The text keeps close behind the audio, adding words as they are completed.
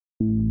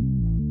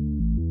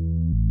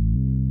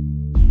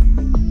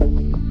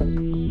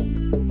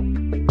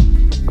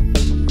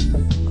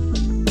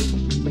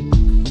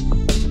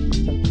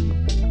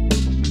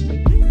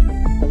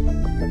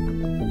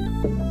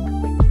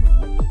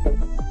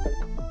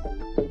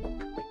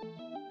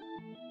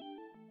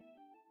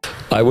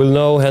I will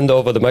now hand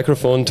over the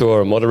microphone to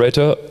our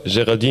moderator,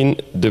 Géraldine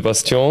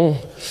Debastien,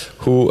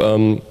 who,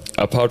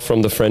 apart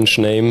from the French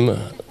name,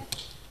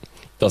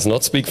 does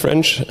not speak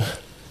French.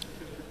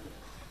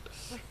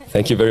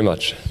 Thank you very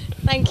much.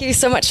 Thank you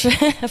so much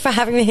for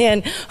having me here,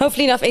 and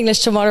hopefully enough English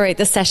to moderate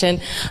this session.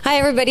 Hi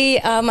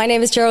everybody, my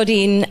name is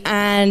Geraldine,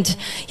 and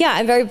yeah,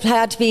 I'm very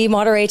glad to be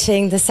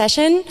moderating the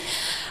session.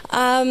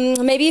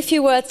 Maybe a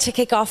few words to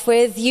kick off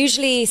with.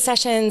 Usually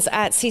sessions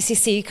at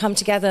CCC come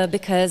together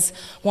because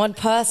one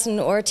person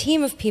or a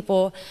team of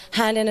people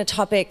hand in a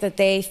topic that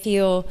they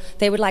feel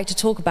they would like to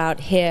talk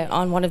about here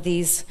on one of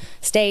these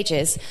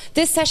stages.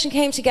 This session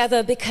came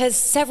together because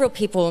several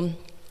people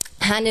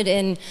handed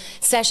in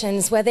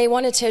sessions where they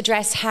wanted to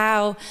address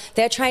how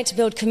they're trying to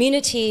build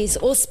communities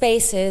or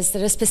spaces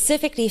that are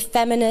specifically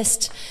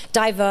feminist,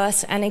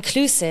 diverse, and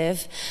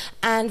inclusive.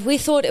 And we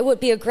thought it would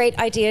be a great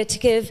idea to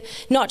give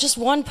not just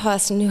one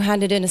person who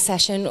handed in a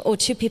session or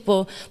two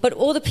people, but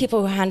all the people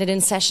who handed in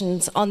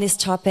sessions on this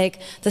topic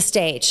the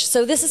stage.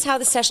 So this is how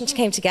the sessions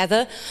came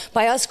together,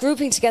 by us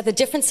grouping together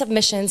different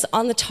submissions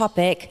on the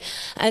topic.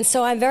 And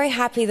so I'm very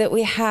happy that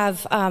we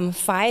have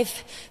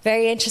 5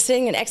 very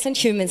interesting and excellent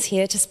humans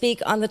here to speak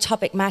on the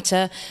topic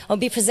matter. I'll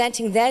be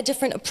presenting their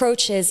different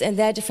approaches and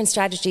their different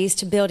strategies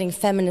to building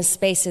feminist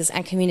spaces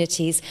and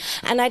communities.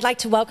 And I'd like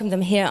to welcome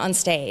them here on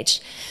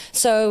stage.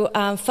 So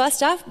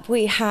first up,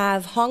 we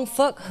have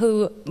Phuc,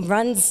 who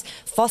runs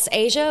Phuc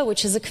Asia,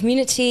 which is a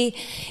community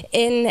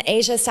in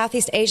Asia,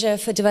 Southeast Asia,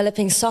 for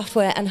developing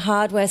software and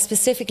hardware,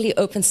 specifically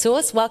open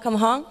source. Welcome,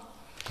 Hong.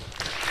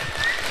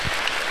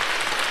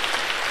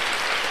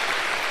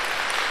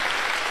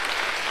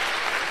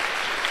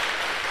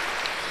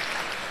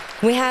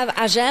 We have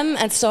Ajem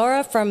and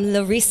Sora from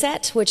Le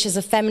Reset, which is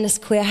a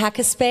feminist queer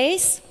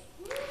hackerspace.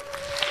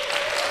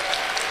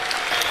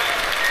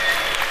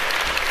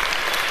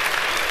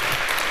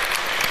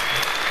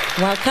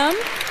 Welcome.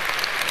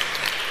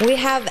 We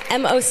have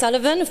M.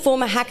 O'Sullivan,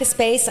 former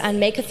hackerspace and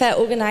Maker Faire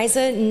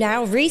organizer,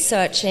 now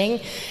researching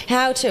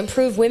how to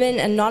improve women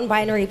and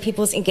non-binary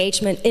people's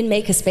engagement in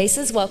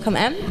makerspaces. Welcome,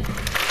 M.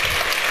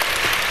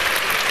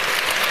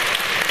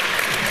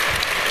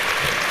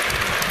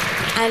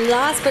 And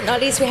last but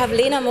not least, we have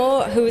Lena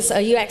Moore, who's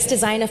a UX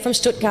designer from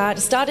Stuttgart,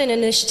 started an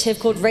initiative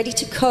called Ready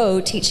to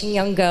Code, teaching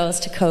young girls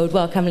to code.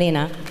 Welcome,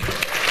 Lena.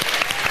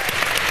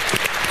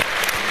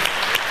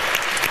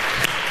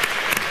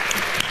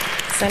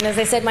 So, and as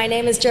I said, my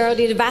name is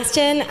Geraldine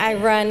Debastien. I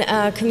run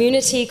a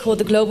community called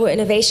the Global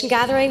Innovation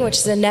Gathering, which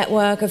is a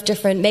network of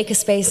different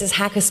makerspaces,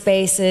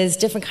 hackerspaces,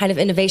 different kind of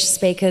innovation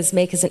makers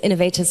and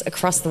innovators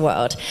across the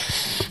world.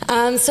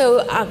 So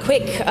a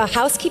quick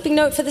housekeeping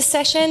note for this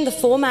session. The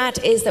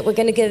format is that we're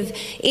going to give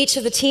each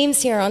of the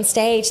teams here on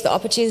stage the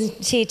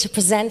opportunity to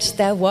present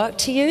their work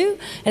to you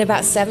in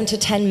about 7 to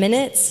 10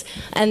 minutes.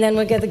 And then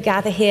we're going to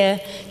gather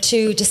here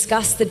to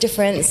discuss the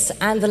difference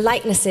and the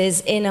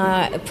likenesses in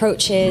our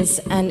approaches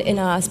and in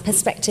our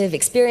perspective,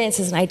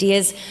 experiences, and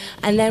ideas.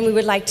 And then we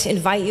would like to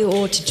invite you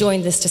all to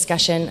join this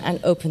discussion and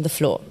open the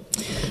floor.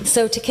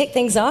 So to kick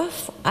things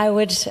off, I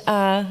would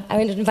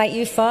invite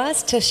you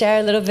first to share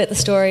a little bit the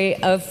story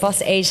of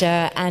Phuc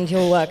Asia and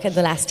your work in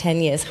the last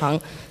 10 years,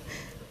 Hong.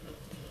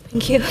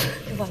 Thank you.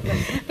 You're welcome.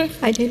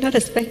 I did not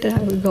expect that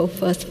I would go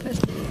first, but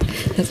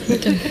that's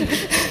good.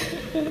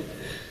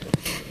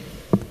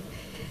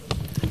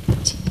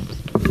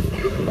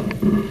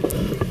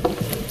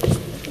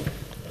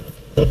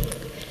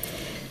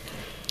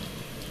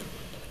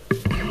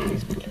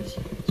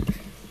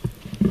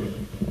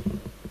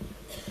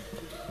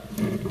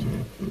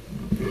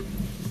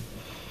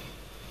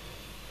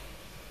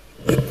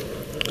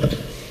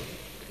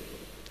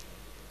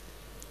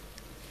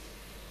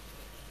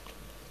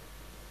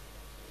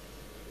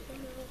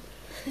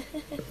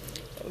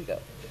 There we go.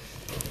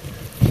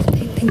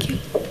 Thank you.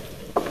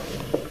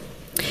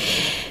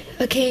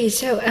 Okay,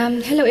 so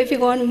hello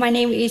everyone. My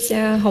name is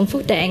Hong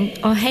Phuc Dang,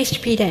 or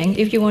HP Dang,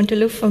 if you want to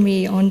look for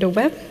me on the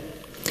web.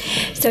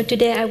 So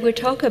today I will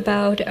talk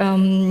about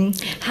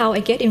how I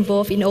get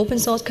involved in open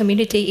source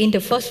community in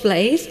the first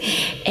place,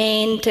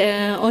 and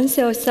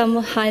also some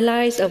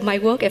highlights of my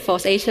work at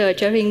Phuc Asia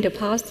during the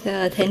past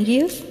 10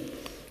 years.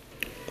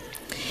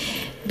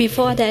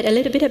 Before that, a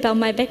little bit about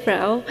my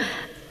background.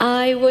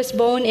 I was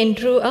born and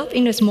grew up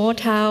in a small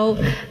town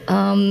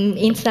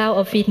in south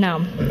of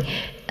Vietnam.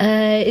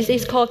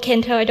 It's called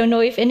Can Tho. I don't know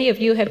if any of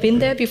you have been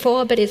there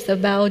before, but it's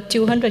about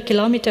 200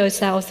 kilometers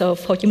south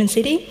of Ho Chi Minh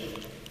City.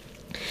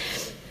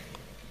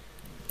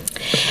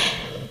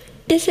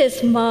 This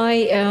is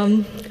my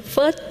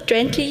first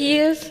 20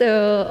 years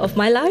of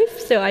my life,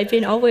 so I've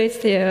been always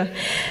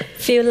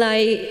feel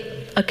like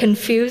a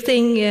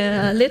confusing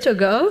little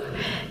girl.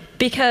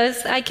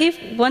 because I keep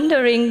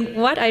wondering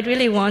what I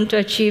really want to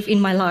achieve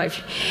in my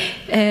life.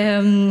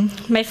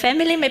 My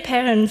family, my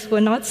parents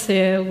were not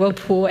were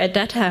poor at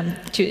that time.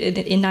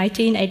 In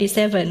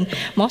 1987,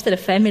 most of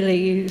the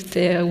families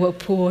were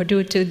poor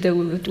due to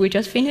we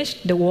just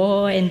finished the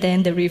war and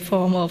then the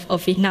reform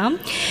of Vietnam.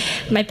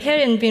 My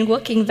parents been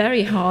working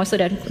very hard so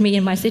that me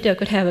and my sister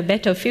could have a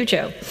better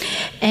future.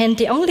 And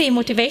the only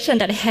motivation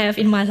that I have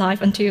in my life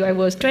until I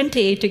was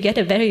 20 to get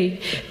a very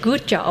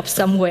good job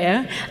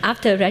somewhere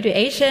after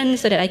graduation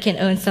so that I can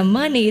earn some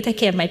money, take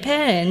care of my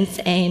parents,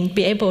 and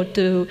be able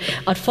to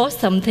afford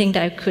something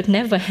that I could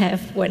never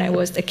have when I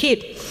was a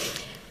kid.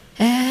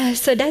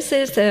 So that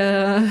is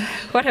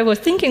what I was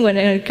thinking when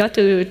I got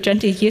to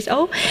 20 years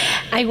old.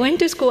 I went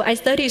to school, I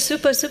studied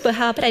super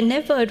hard, but I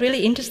never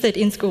really interested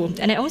in school.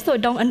 And I also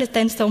don't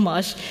understand so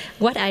much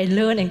what I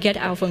learn and get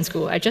out from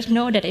school. I just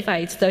know that if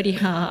I study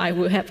hard, I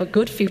will have a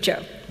good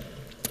future.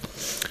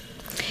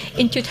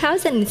 In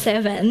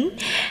 2007,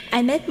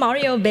 I met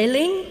Mario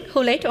Belling,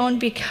 who later on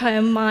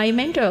became my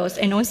mentors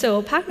and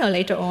also partner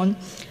later on.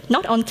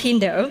 Not on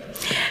Tinder,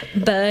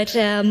 but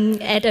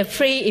at a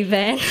free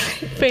event,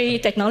 free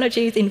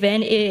technologies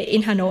event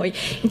in Hanoi.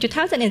 In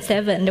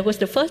 2007, that was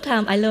the first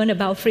time I learned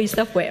about free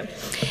software.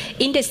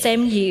 In the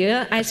same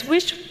year, I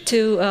switched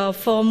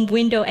from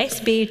Windows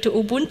XP to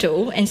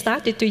Ubuntu and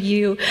started to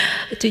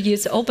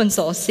use open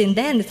source since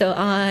then. So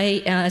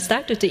I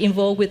started to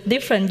involve with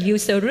different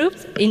user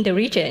groups in the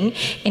region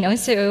and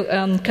also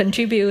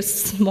contribute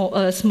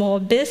small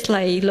bits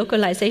like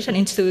localization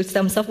into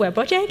some software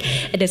project.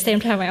 At the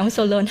same time, I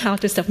also learned how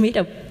to submit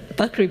a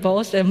bug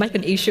report and make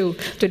an issue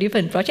to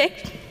different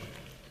projects.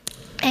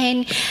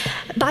 And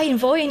by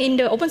involving in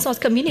the open source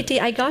community,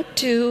 I got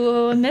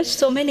to meet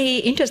so many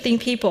interesting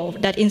people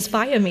that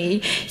inspire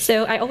me.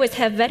 So I always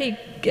have very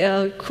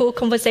cool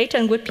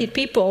conversation with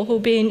people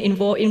who've been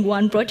involved in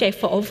one project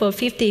for over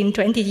 15,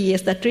 20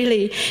 years that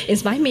really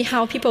inspire me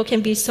how people can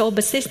be so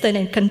persistent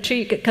and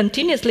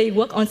continuously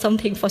work on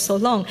something for so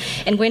long.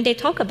 And when they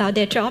talk about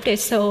their job, they're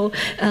so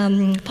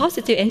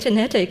positive and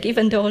energetic,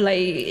 even though like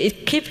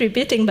it keeps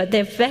repeating, but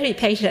they're very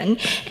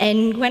patient.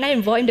 And when I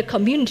involve in the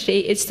community,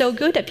 it's so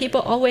good that people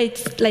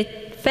always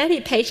very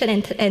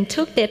patient and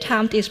took their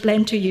time to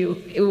explain to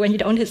you when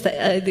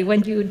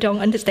you don't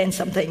understand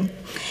something.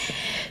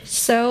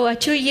 So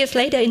 2 years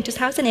later, in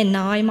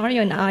 2009,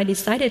 Mario and I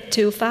decided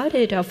to found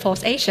a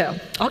Force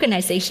Asia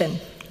organization.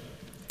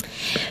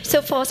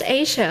 So Force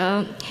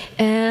Asia,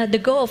 the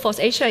goal of Force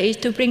Asia is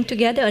to bring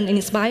together and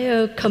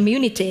inspire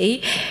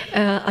community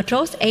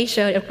across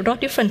Asia, across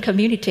different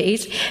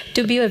communities,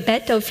 to build a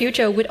better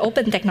future with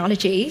open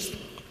technologies.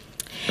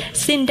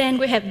 Since then,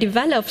 we have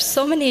developed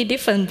so many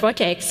different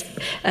projects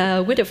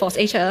with the Force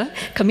Asia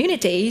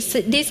communities.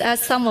 These are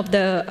some of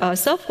the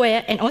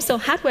software and also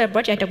hardware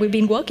projects that we've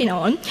been working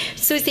on.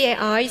 Suzy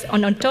AI is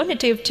an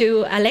alternative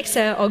to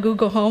Alexa or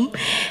Google Home.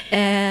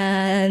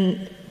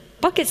 And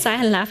Pocket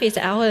Science Lab is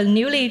our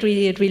newly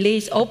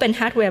released open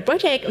hardware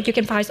project. You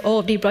can find all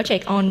of the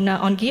projects on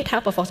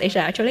GitHub of Force Asia,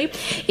 actually.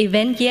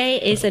 Event Yay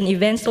is an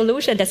event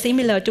solution that's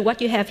similar to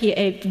what you have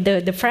here,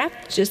 the Phuc,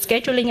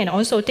 scheduling and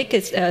also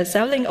tickets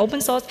selling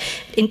open source,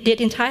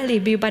 entirely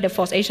built by the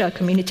Force Asia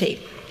community.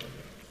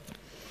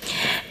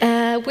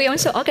 We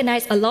also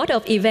organize a lot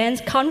of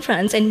events,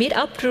 conference, and meet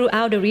up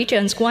throughout the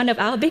regions. One of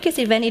our biggest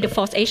events is the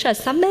Force Asia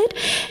Summit,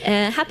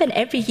 happen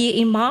every year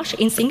in March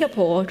in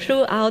Singapore.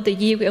 Throughout the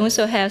year, we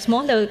also have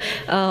smaller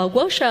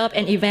workshops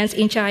and events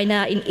in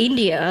China, in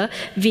India,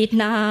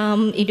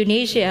 Vietnam,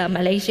 Indonesia,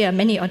 Malaysia,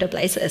 many other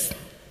places.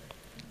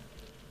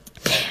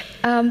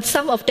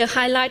 Some of the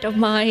highlight of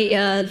my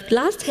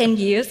last 10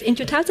 years, in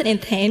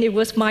 2010, it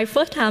was my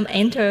first time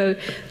enter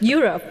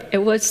Europe.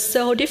 It was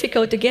so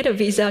difficult to get a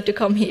visa to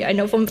come here. I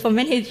know for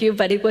many of you,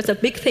 but it was a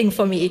big thing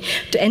for me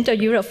to enter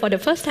Europe for the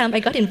first time.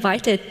 I got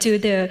invited to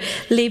the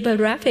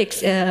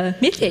Libergraphics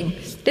meeting.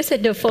 This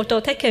is the photo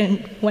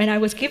taken when I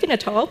was giving a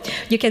talk.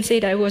 You can see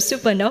that I was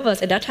super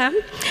nervous at that time.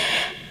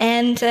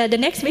 And the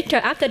next week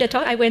after the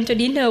talk, I went to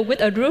dinner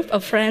with a group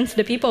of friends,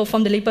 the people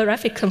from the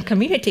Libergraphics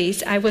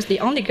communities. I was the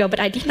only girl,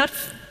 but I did not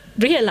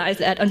realize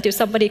that until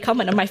somebody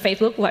commented on my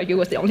Facebook while you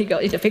was the only girl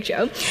in the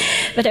picture.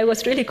 But it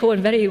was really cool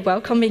and very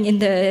welcoming in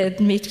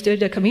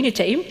the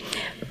community.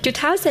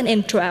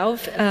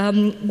 2012,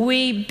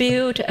 we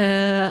built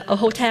a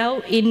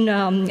hotel in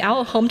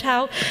our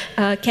hometown,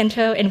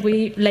 Cantor, and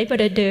we labeled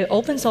it the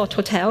Open Source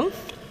Hotel.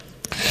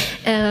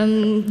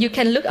 You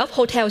can look up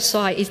Hotel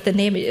Soy is the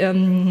name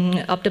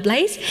of the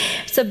place.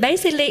 So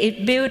basically,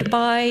 it's built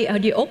by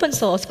the open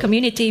source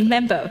community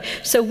member.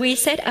 So we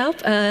set up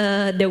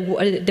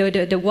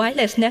the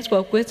wireless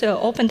network with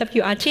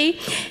OpenWRT.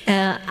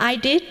 I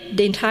did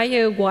the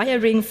entire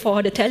wiring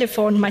for the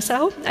telephone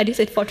myself. I did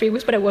it for 3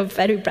 weeks, but I was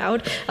very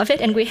proud of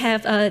it. And we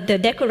have the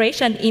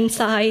decoration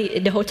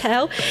inside the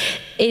hotel.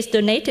 is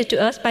donated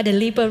to us by the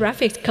liberal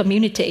graphics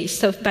community,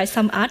 so by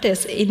some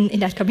artists in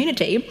that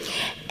community.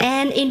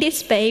 And in this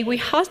space, we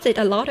hosted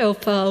a lot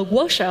of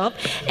workshops,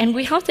 and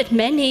we hosted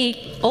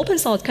many open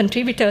source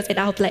contributors at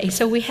our place.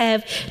 So we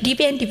have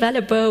Debian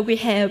developer, we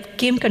have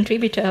GIMP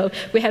contributor,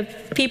 we have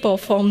people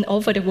from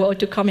over the world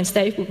to come and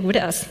stay with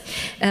us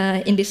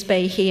in this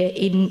space here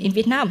in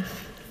Vietnam.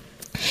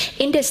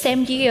 In the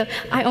same year,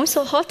 I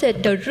also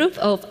hosted the group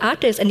of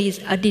artists and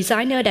a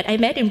designer that I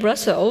met in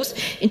Brussels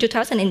in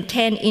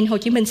 2010 in Ho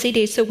Chi Minh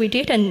City. So we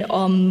did an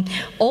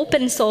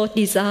open source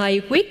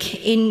design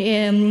week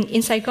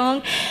in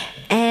Saigon,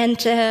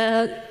 and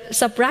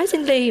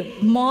surprisingly,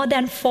 more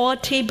than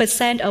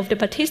 40% of the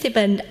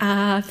participants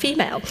are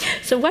female.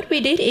 So what we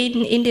did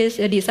in this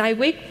design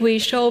week, we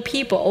show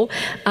people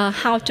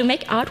how to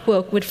make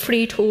artwork with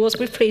free tools,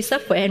 with free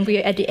software, and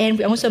at the end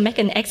we also make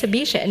an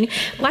exhibition.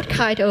 What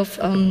kind of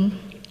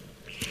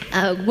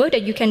work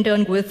that you can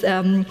do with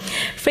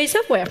free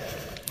software.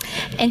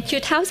 In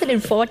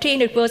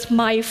 2014, it was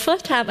my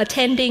first time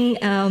attending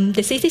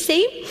the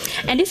CCC,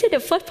 and this is the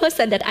first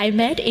person that I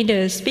met in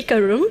the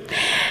speaker room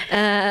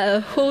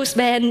who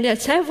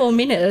spent several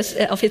minutes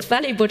of his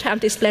valuable time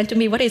to explain to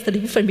me what is the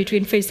difference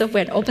between free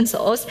software and open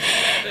source.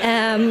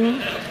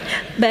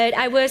 But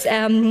I was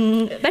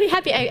very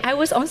happy. I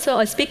was also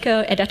a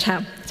speaker at that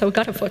time, so we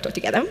got a photo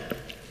together.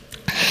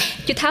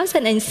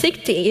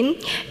 2016,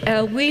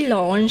 we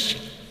launched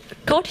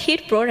Code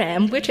Hit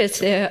program, which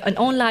is an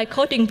online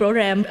coding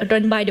program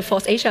run by the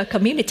Force Asia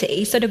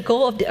community. So the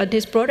goal of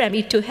this program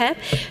is to help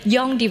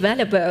young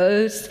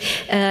developers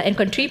and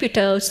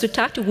contributors to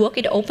start to work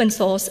in open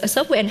source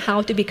software and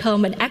how to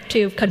become an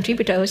active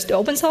contributors to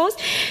open source.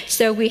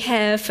 So we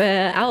have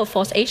our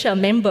Force Asia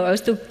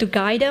members to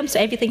guide them. So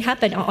everything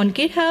happens on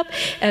GitHub.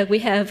 We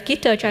have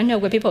GitHub channel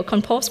where people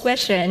can post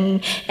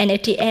questions, and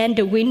at the end,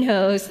 the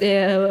winners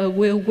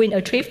will win a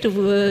trip to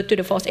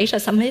the Force Asia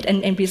Summit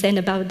and present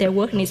about their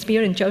work and experience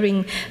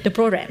during the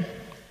program.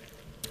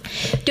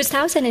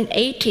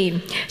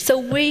 2018, so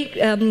we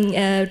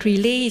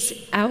released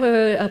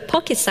our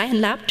Pocket Science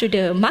Lab to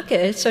the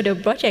market. So the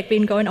project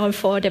been going on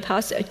for the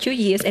past 2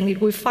 years, and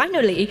we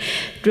finally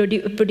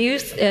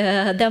produced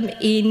them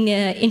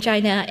in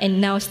China and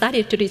now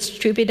started to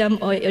distribute them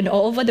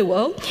all over the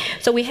world.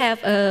 So we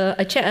have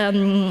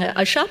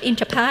a shop in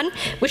Japan,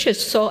 which is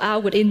sold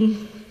out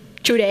within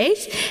 2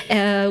 days.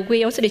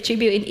 We also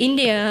distribute in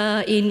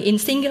India, in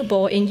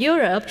Singapore, in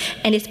Europe,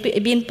 and it's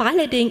been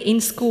piloting in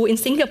school in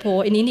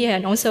Singapore, in India,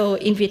 and also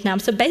in Vietnam.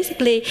 So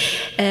basically,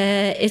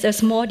 it's a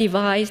small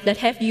device that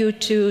helps you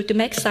to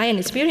make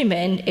science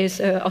experiment. It's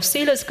an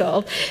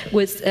oscilloscope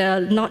with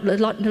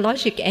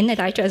logic,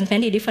 analyzer, and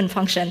many different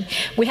functions.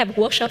 We have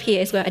a workshop here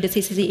as well at the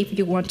CCC if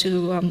you want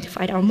to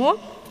find out more.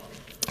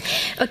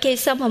 Okay,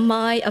 some of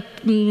my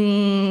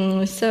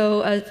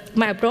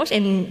my approach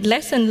and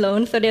lesson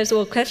learned. So there's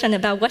a question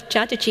about what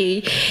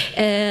strategy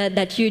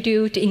that you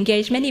do to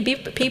engage many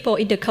people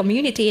in the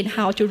community and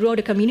how to grow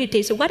the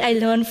community. So what I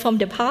learned from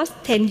the past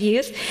 10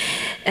 years,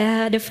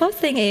 the first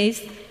thing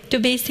is to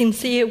be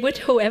sincere with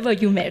whoever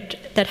you met.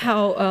 That's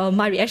how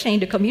my reaction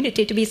in the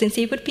community, to be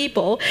sincere with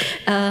people,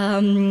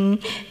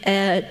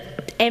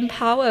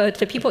 empower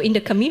the people in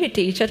the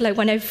community. Just like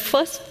when I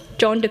first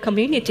joined the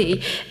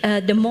community,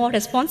 the more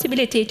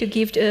responsibility to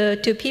give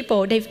to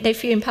people, they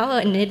feel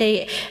empowered, and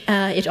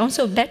it's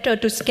also better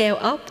to scale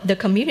up the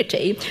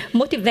community.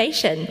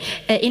 Motivation,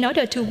 in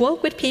order to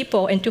work with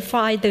people and to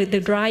find the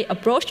right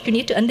approach, you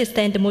need to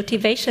understand the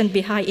motivation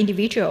behind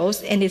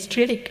individuals, and it's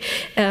really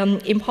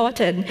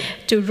important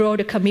to grow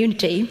the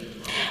community.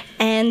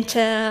 And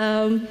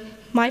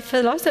my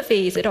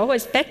philosophy is it's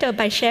always better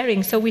by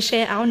sharing. So we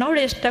share our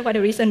knowledge. That's why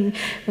the reason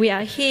we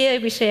are here.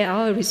 We share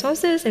our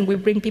resources and we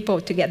bring people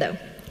together.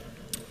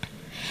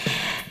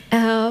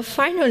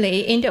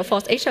 Finally, in the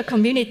Force Asia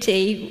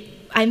community,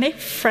 I make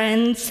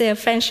friends.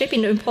 Friendship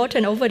is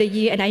important over the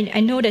year, and I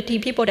know that the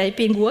people that I've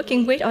been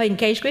working with or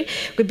engaged with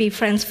will be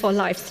friends for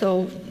life.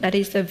 So that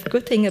is a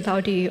good thing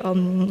about the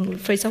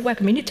free software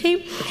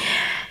community.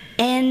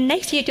 And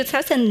next year,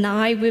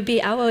 2009, will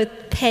be our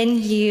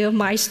 10-year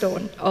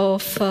milestone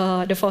of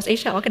the Force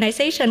Asia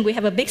organization. We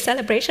have a big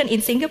celebration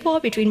in Singapore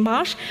between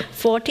March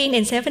 14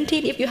 and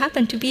 17. If you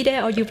happen to be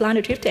there or you plan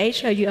a trip to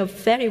Asia, you are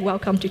very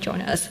welcome to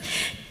join us.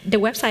 The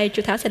website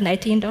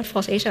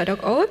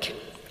 2019.forceasia.org.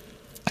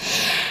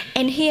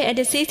 And here at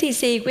the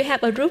CCC, we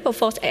have a group of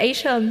Force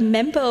Asia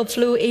members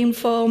flew in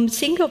from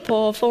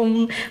Singapore,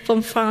 from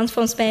France,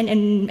 from Spain,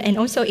 and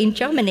also in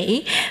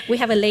Germany. We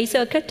have a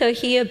laser cutter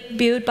here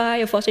built by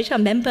a Force Asia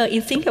member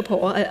in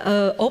Singapore,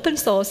 an open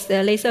source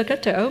laser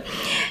cutter.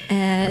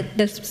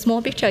 The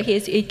small picture here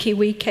is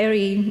we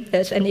carry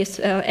this, and it's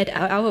at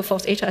our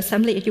Force Asia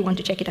assembly if you want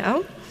to check it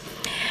out.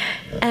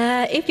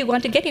 If you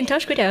want to get in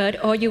touch with us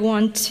or you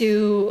want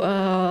to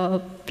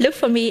look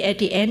for me at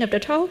the end of the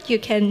talk, you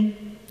can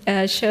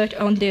search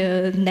on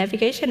the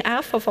navigation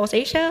app for Force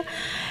Asia,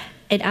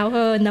 and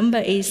our number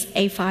is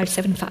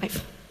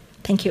 8575.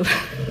 Thank you.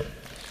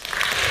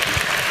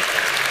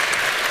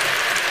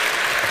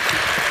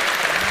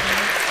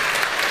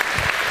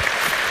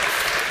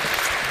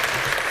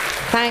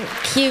 Thank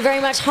you very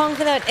much, Hong,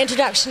 for that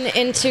introduction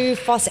into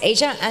FOSS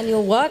Asia and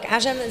your work.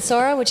 Ajam and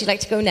Sora, would you like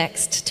to go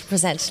next to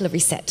present Le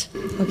Reset?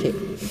 Okay.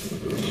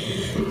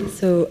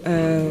 So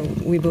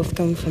we both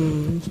come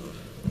from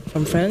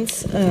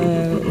France.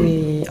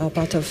 We are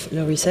part of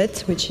Le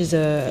Reset, which is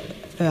a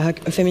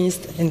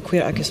feminist and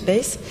queer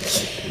hackerspace.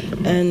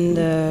 And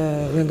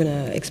we're going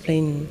to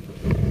explain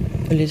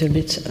a little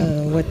bit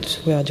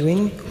what we are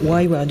doing,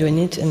 why we are doing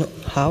it, and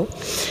how.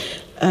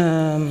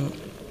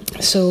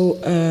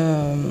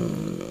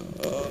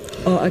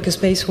 Our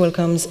hackerspace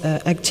welcomes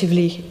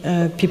actively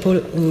people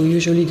who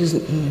usually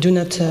do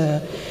not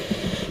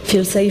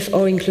feel safe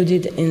or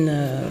included in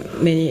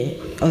many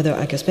other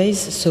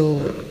hackerspaces, so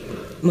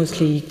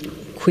mostly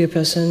queer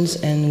persons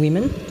and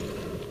women.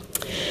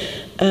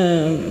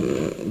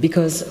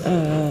 Because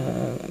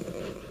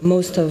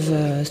most of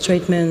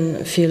straight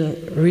men feel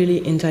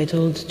really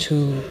entitled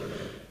to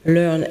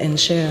learn and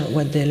share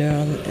what they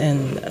learn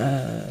and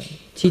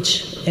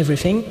teach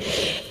everything.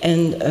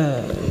 And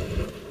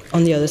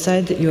on the other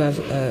side, you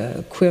have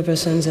queer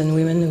persons and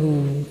women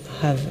who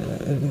have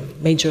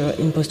major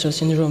imposter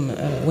syndrome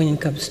when it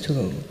comes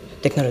to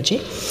technology.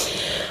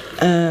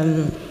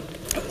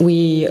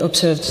 We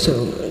observed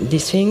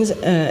these things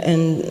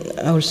and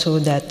also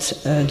that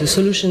the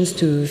solutions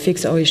to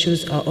fix our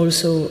issues are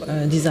also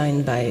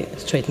designed by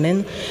straight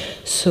men,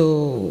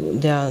 so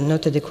they are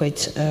not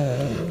adequate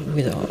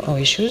with our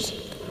issues,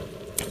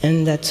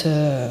 and that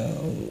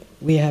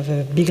we have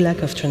a big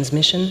lack of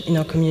transmission in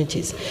our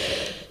communities.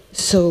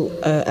 So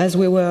as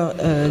we were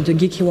the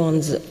geeky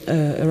ones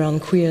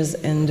around queers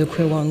and the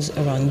queer ones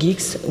around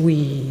geeks,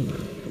 we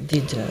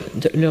did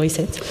Le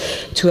Reset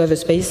to have a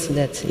space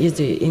that is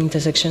the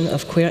intersection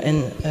of queer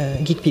and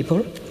geek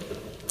people.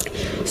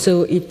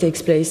 So it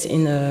takes place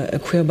in a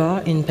queer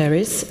bar in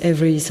Paris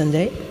every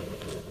Sunday.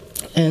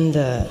 And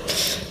I'm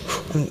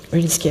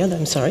really scared,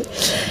 I'm sorry.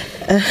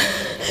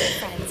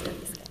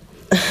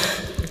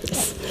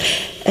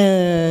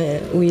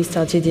 We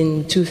started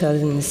in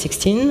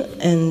 2016,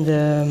 and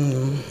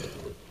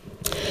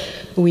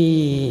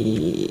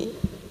we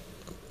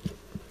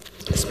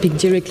speak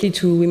directly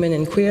to women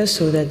and queers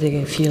so that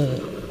they feel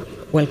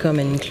welcome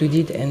and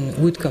included and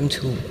would come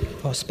to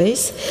our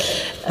space.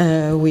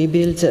 We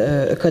built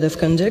a code of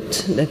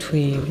conduct that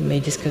we may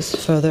discuss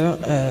further,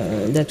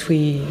 that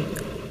we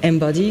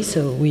embody,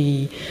 so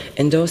we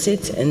endorse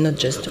it and not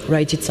just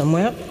write it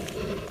somewhere.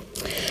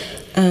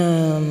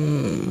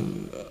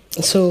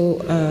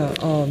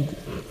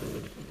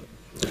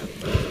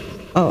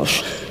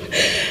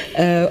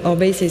 Our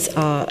bases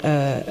are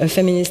a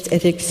feminist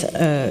ethics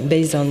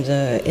based on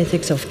the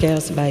ethics of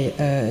cares by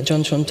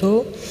John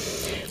Tronto.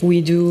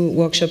 We do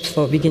workshops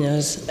for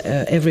beginners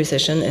every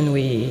session, and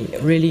we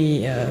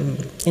really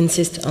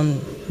insist on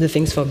the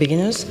things for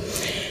beginners.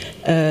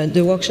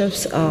 The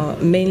workshops are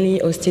mainly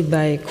hosted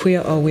by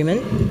queer or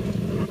women,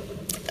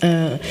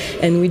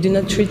 and we do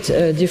not treat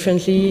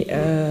differently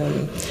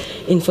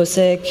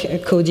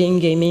InfoSec, coding,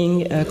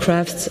 gaming,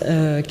 crafts,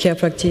 care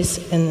practice,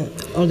 and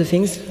all the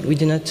things. We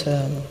do not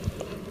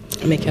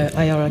make a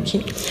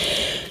hierarchy.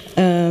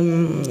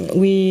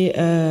 We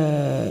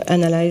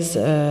analyze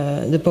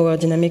the power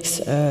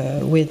dynamics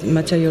with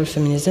material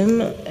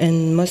feminism,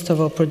 and most of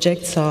our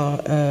projects are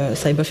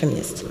cyber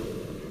feminist.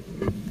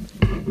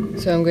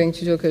 So I'm going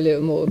to talk a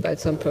little more about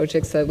some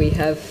projects that we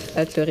have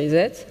at Le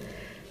Reset.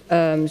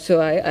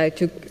 So I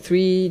took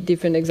 3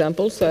 different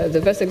examples. So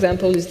the first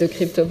example is the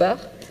crypto bar.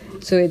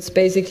 So it's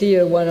basically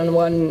a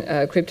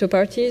one-on-one crypto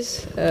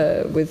parties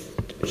with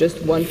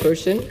just one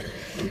person,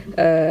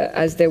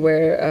 as they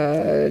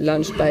were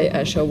launched by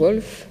Asher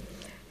Wolf.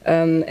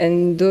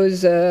 And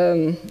those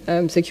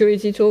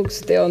security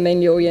talks, they are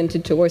mainly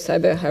oriented towards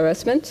cyber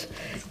harassment,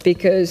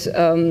 because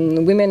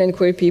women and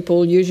queer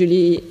people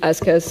usually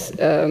ask us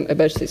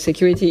about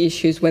security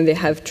issues when they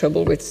have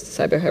trouble with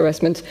cyber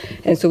harassment.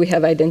 And so we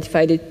have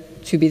identified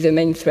it to be the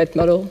main threat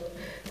model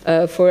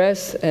for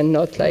us, and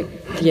not like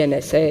the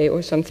NSA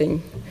or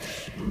something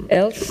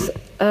else.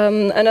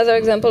 Another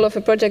example of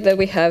a project that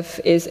we have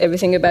is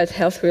everything about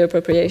health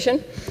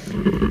reappropriation.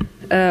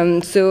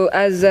 So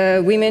as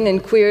women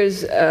and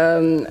queers,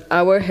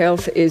 our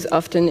health is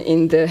often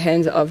in the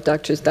hands of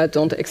doctors that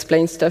don't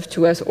explain stuff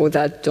to us, or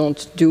that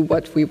don't do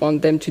what we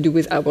want them to do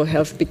with our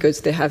health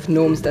because they have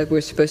norms that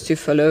we're supposed to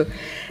follow.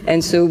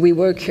 And so we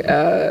work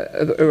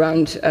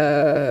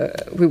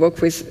we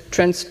work with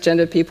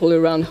transgender people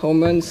around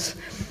hormones,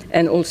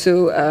 and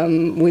also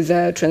with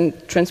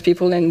trans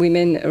people and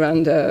women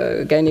around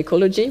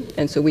gynecology.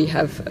 And so we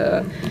have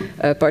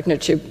a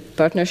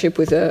partnership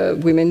with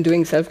women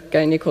doing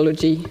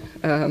self-gynecology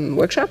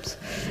workshops.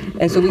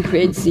 And so we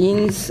create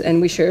zines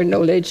and we share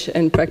knowledge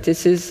and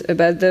practices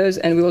about those.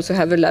 And we also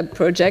have a lab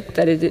project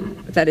that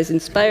is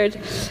inspired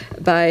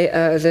by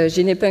the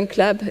Ginepunk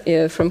lab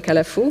from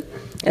Calafu,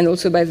 and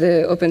also by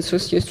the open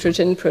source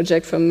estrogen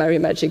project from Mary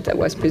Magic that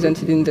was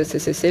presented in the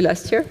CCC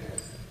last year.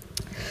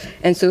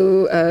 And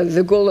so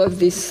the goal of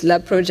this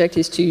lab project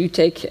is to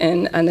take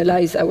and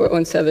analyze our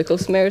own cervical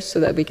smears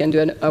so that we can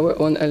do our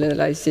own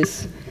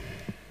analysis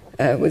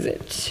with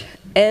it.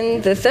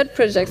 And the third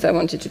project I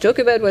wanted to talk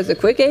about was the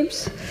Queer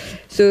Games.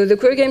 So the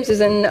Queer Games is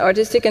an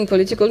artistic and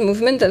political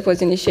movement that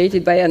was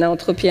initiated by Anna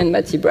Entropy and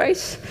Matty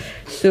Bryce.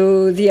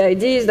 So the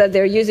idea is that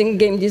they're using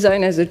game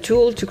design as a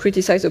tool to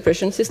criticize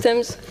oppression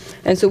systems.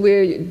 And so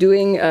we're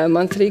doing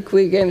monthly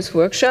Queer Games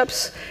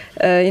workshops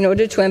in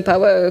order to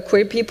empower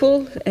queer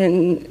people.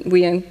 And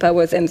we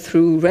empower them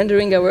through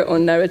rendering our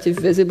own narrative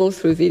visible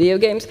through video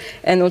games,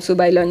 and also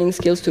by learning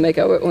skills to make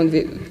our own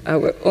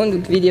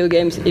video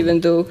games, even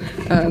though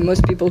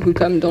most people who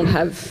come don't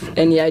have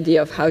any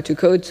idea of how to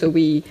code. So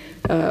we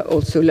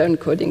also learn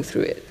coding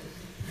through it.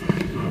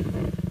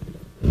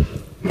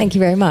 Thank you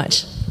very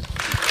much.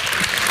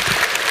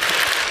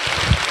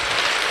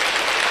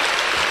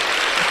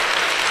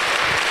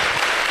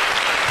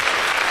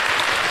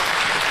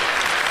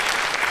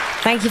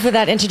 Thank you for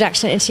that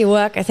introduction into your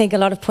work. I think a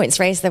lot of points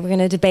raised that we're going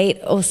to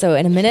debate also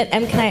in a minute.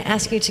 Em, can I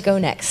ask you to go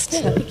next?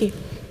 Yeah, thank you.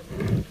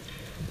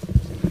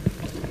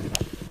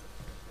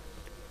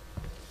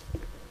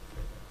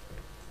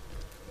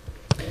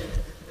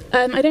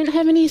 I don't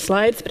have any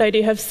slides, but I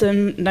do have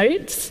some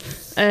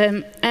notes.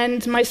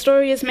 And my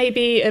story is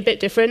maybe a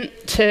bit different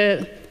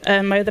to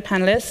my other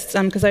panelists,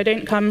 because I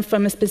don't come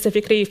from a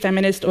specifically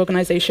feminist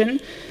organisation.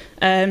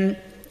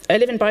 I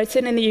live in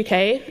Brighton in the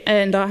UK,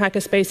 and our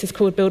hackerspace is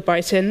called Build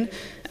Brighton.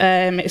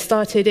 It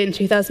started in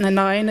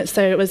 2009,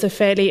 so it was a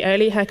fairly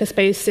early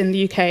hackerspace in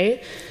the UK.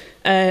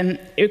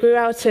 It grew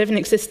out of an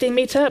existing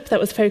meetup that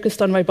was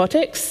focused on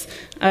robotics,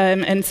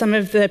 and some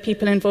of the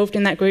people involved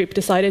in that group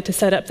decided to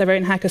set up their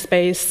own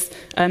hackerspace,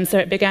 so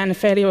it began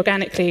fairly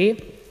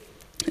organically.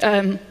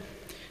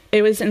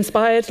 It was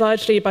inspired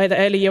largely by the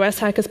early US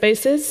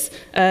hackerspaces.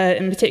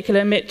 In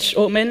particular, Mitch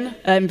Altman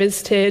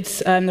visited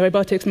the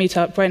robotics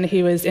meetup when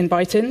he was in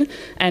Brighton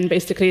and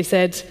basically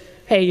said,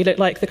 hey, you look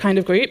like the kind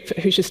of group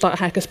who should start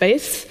a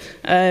hackerspace.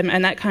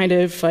 And that kind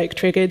of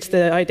triggered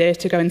the idea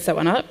to go and set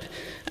one up.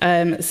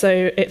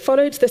 So it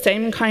followed the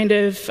same kind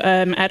of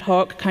ad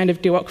hoc kind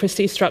of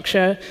bureaucracy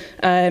structure.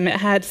 It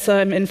had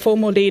some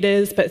informal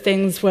leaders, but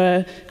things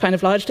were kind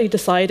of largely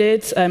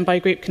decided by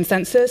group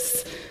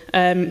consensus.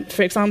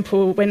 For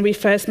example, when we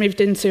first moved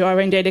into our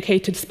own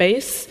dedicated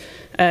space,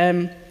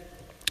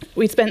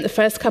 we spent the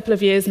first couple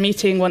of years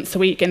meeting once a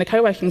week in a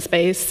co-working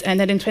space, and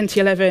then in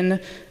 2011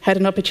 had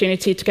an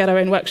opportunity to get our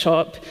own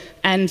workshop.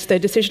 And the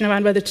decision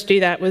around whether to do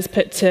that was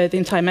put to the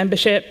entire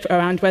membership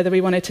around whether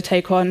we wanted to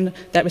take on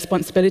that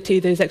responsibility,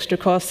 those extra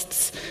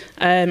costs.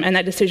 And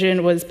that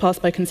decision was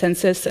passed by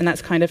consensus, and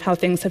that's kind of how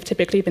things have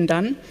typically been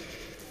done.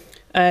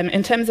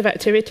 In terms of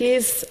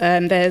activities,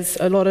 there's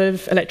a lot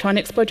of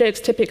electronics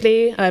projects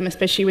typically,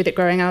 especially with it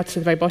growing out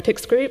of the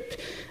robotics group.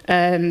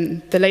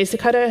 The laser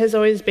cutter has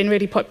always been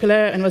really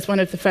popular and was one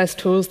of the first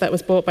tools that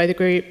was bought by the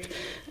group.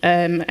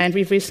 And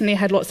we've recently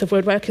had lots of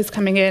woodworkers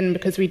coming in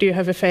because we do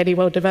have a fairly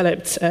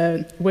well-developed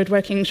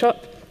woodworking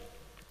shop.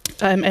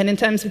 And in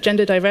terms of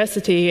gender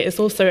diversity, it's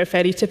also a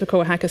fairly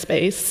typical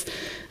hackerspace.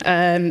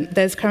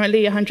 There's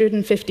currently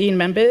 115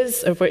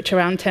 members, of which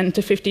around 10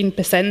 to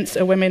 15%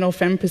 are women or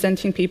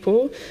femme-presenting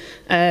people.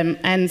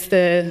 And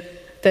the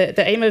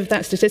aim of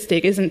that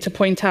statistic isn't to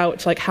point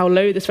out how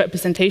low this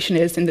representation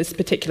is in this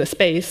particular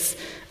space.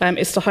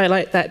 It's to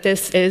highlight that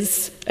this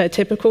is a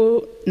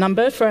typical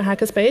number for a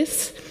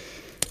hackerspace.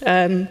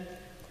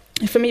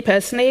 For me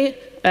personally,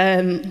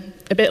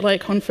 a bit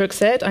like Phuc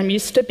said, I'm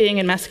used to being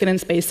in masculine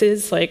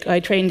spaces. I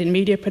trained in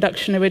media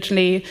production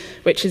originally,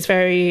 which is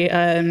very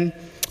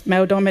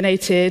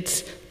male-dominated.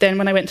 Then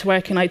when I went to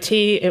work in IT,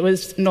 it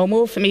was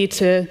normal for me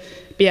to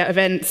be at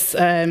events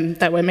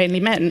that were mainly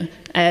men.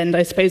 And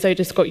I suppose I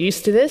just got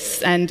used to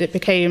this, and it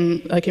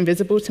became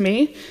invisible to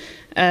me.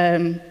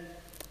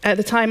 At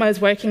the time, I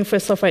was working for a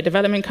software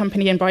development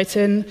company in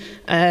Brighton,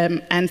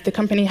 and the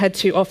company had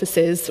two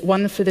offices,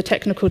 one for the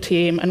technical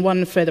team and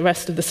one for the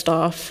rest of the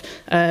staff,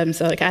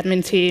 so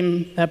admin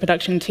team,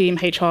 production team,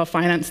 HR,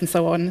 finance, and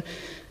so on.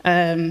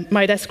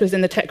 My desk was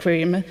in the tech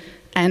room,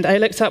 and I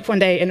looked up one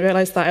day and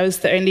realized that I was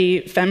the only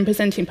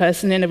femme-presenting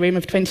person in a room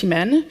of 20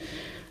 men,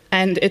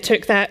 and it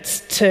took that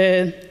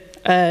to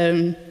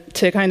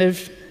kind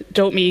of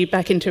jolt me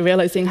back into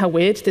realizing how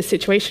weird this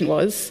situation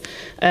was.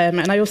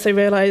 And I also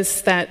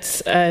realized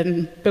that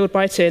Build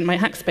Brighton, my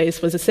hack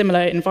space, was a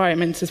similar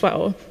environment as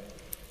well.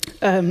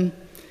 And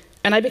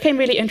I became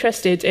really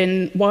interested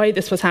in why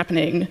this was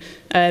happening,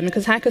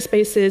 because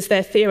hackerspaces,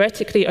 they're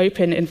theoretically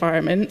open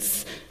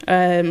environments.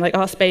 Like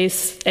our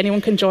space,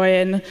 anyone can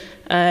join.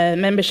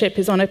 Membership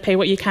is on a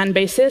pay-what-you-can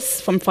basis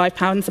from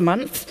 £5 a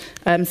month,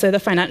 so the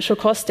financial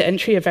costs to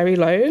entry are very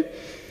low.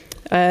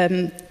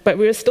 But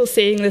we were still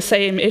seeing the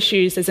same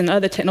issues as in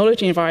other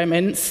technology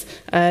environments,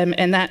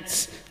 and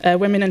that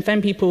women and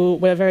femme people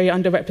were very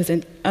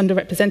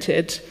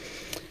underrepresented.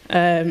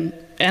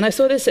 And I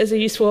saw this as a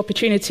useful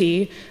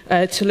opportunity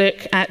to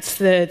look at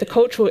the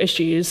cultural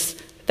issues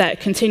that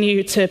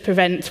continue to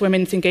prevent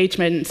women's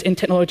engagement in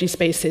technology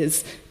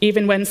spaces,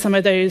 even when some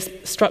of those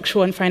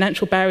structural and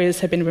financial barriers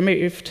have been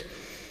removed.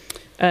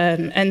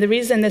 And the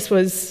reason this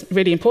was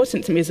really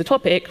important to me as a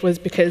topic was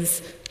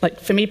because,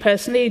 for me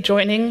personally,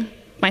 joining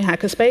my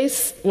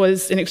hackerspace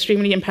was an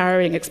extremely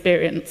empowering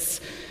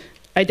experience.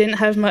 I didn't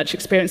have much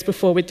experience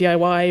before with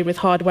DIY, with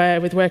hardware,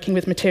 with working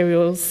with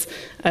materials.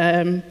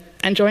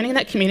 And joining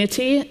that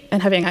community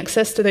and having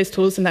access to those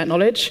tools and that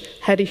knowledge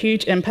had a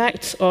huge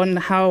impact on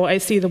how I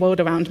see the world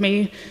around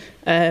me,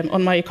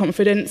 on my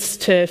confidence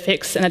to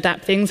fix and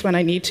adapt things when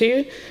I need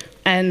to.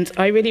 And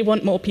I really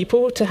want more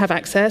people to have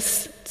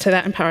access to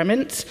that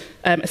empowerment,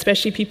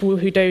 especially people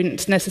who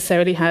don't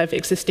necessarily have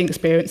existing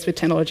experience with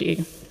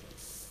technology.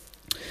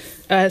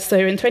 So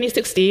in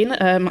 2016,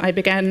 I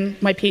began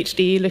my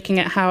PhD looking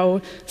at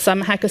how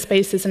some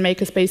hackerspaces and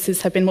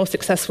makerspaces have been more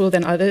successful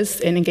than others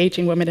in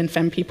engaging women and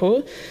femme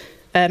people.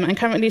 I'm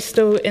currently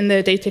still in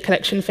the data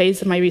collection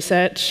phase of my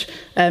research,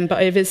 but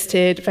I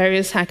visited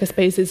various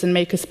hackerspaces and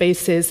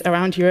makerspaces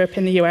around Europe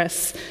and the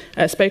US,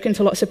 spoken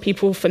to lots of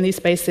people from these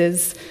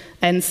spaces,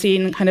 and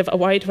seen kind of a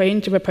wide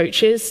range of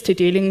approaches to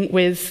dealing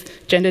with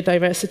gender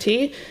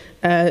diversity,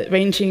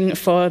 ranging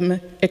from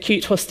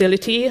acute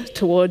hostility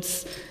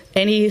towards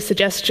any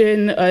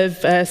suggestion of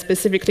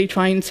specifically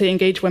trying to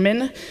engage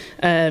women,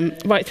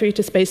 right through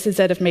to spaces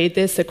that have made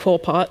this a core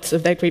part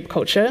of their group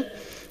culture.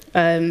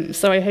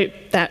 So I hope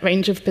that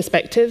range of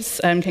perspectives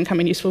can come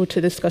in useful to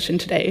the discussion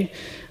today.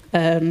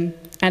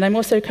 And I'm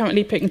also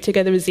currently putting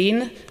together a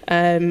zine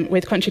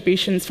with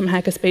contributions from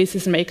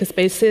hackerspaces and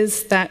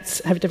makerspaces that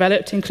have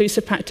developed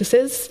inclusive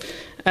practices,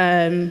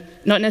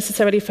 not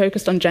necessarily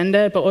focused on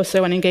gender, but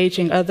also on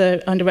engaging other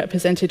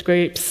underrepresented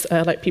groups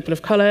like people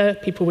of color,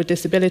 people with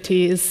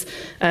disabilities,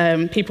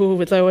 people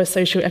with lower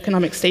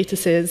socioeconomic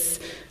statuses,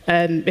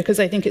 because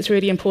I think it's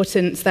really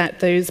important that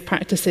those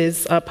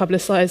practices are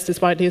publicized as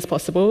widely as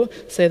possible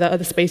so that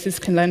other spaces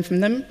can learn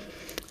from them.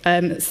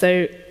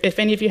 So if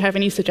any of you have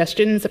any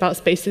suggestions about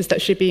spaces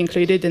that should be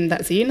included in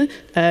that zine,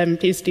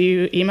 please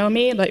do email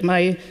me. Like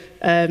my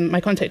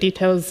contact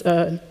details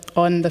are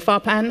on the far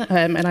pan,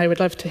 and I would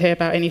love to hear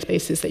about any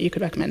spaces that you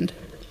could recommend.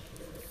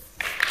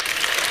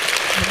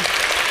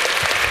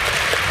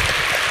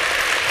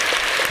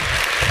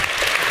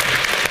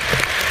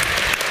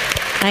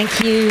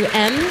 Thank you,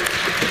 Em.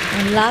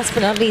 And last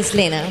but not least,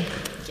 Lena.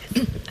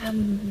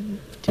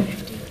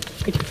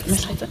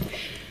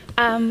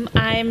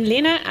 I'm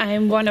Lena.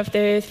 I'm one of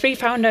the 3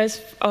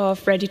 founders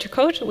of Ready to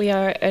Code. We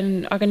are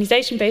an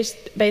organization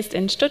based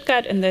in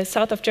Stuttgart in the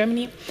south of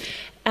Germany.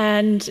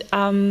 And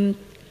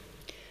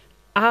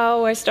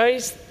our story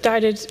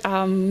started,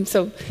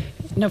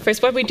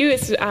 first what we do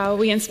is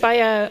we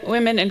inspire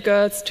women and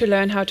girls to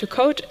learn how to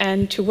code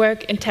and to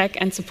work in tech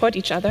and support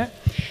each other.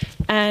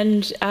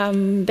 And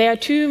there are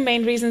 2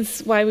 main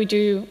reasons why we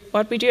do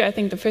what we do. I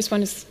think the first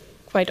one is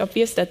quite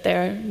obvious, that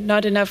there are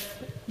not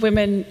enough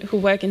women who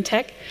work in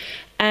tech.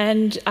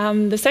 And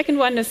the second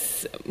one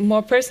is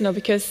more personal,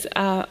 because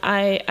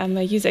I am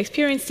a user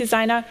experience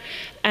designer,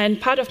 and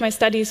part of my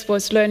studies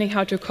was learning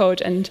how to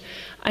code. And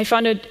I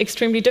found it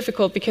extremely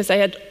difficult because I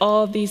had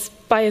all these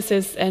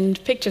biases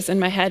and pictures in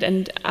my head,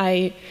 and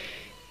I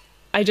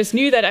just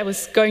knew that I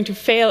was going to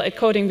fail at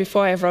coding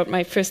before I wrote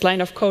my first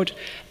line of code.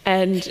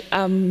 And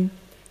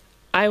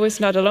I was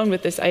not alone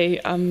with this. I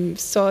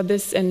saw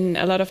this in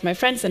a lot of my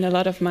friends and a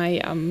lot of my,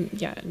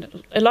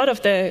 a lot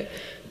of the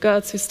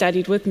girls who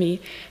studied with me.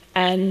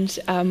 And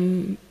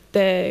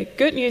the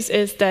good news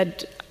is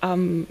that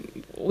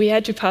we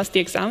had to pass the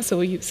exam, so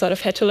we sort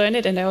of had to learn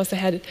it. And I also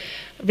had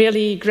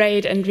really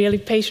great and really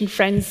patient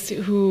friends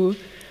who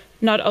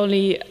not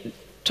only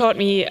taught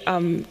me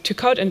to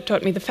code and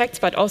taught me the facts,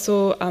 but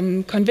also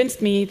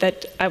convinced me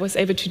that I was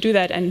able to do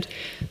that. And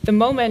the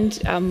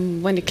moment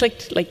when it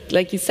clicked,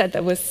 like you said,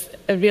 that was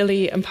a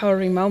really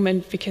empowering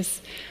moment,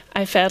 because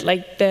I felt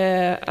like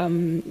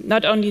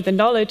not only the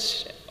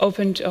knowledge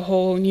opened a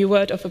whole new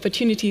world of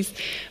opportunities,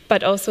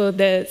 but also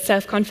the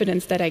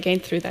self-confidence that I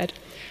gained through that.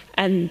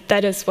 And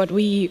that is what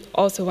we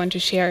also want to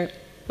share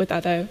with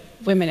other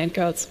women and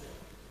girls.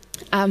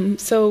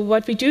 So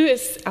what we do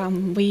is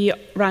we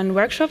run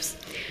workshops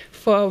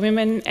for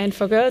women and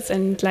for girls,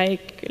 and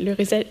like Le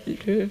Reset,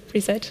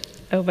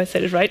 I hope I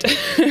said it right.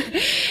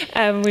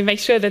 We make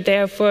sure that they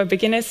are for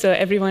beginners, so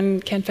everyone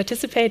can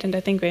participate, and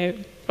I think we're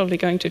probably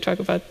going to talk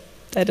about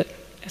that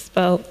as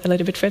well a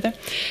little bit further.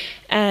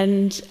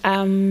 And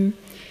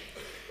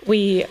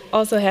we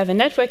also have a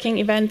networking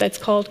event that's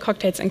called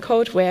Cocktails and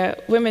Code, where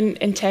women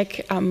in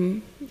tech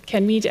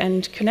can meet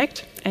and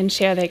connect and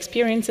share their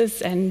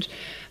experiences. And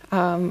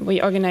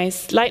we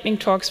organize lightning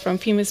talks from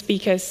female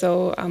speakers,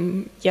 so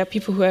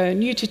people who are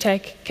new to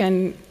tech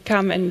can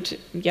come, and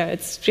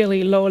it's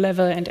really low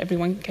level and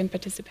everyone can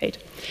participate.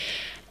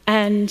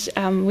 And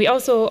we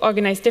also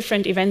organize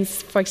different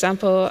events. For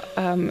example,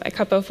 a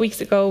couple of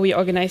weeks ago we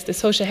organized a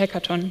social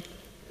hackathon.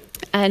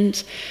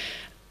 And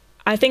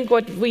I think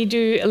what we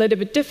do a little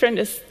bit different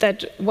is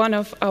that one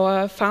of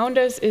our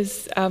founders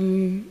is a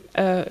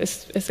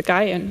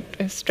guy, and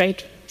a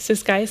straight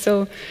cis guy.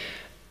 So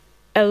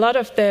a lot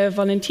of the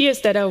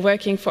volunteers that are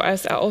working for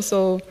us are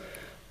also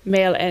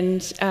male,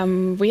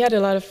 and we had a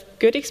lot of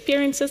good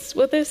experiences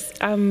with this,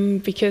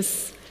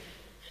 because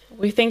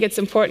we think it's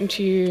important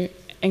to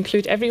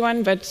include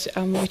everyone, but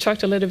we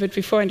talked a little bit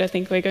before, and I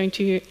think we're going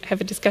to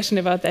have a discussion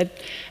about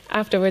that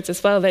afterwards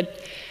as well, that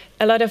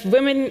a lot of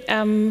women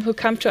who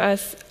come to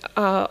us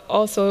are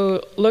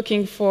also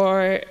looking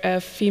for a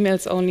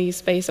females-only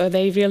space, or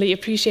they really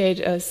appreciate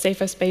a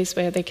safer space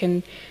where they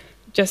can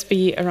just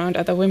be around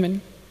other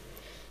women.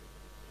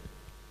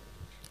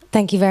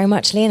 Thank you very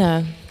much,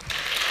 Lena.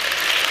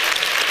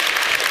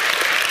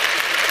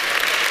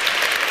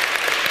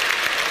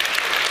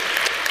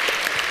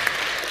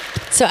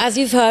 So as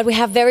you've heard, we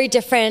have very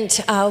different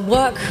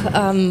work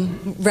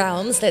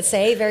realms, let's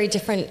say, very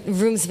different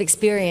rooms of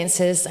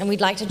experiences, and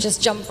we'd like to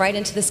just jump right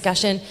into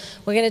discussion.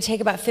 We're going to take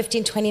about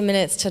 15-20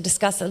 minutes to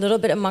discuss a little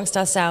bit amongst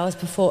ourselves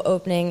before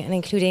opening and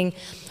including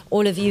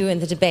all of you in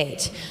the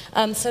debate.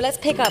 So let's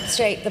pick up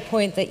straight the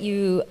point that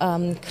you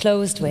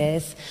closed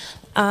with.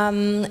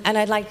 And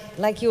I'd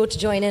like you all to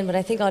join in, but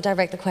I think I'll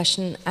direct the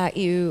question at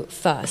you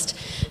first.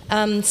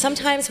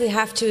 Sometimes we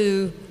have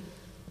to,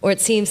 or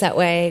it seems that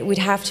way, we'd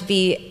have to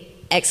be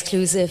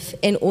exclusive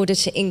in order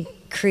to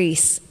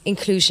increase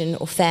inclusion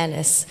or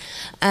fairness.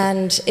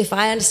 And if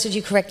I understood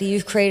you correctly,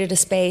 you've created a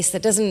space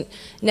that doesn't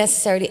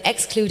necessarily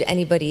exclude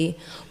anybody,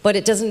 but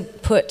it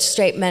doesn't put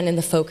straight men in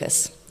the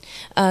focus.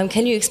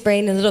 Can you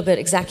explain a little bit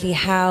exactly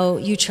how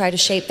you try to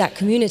shape that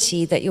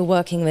community that you're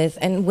working with,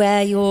 and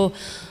where you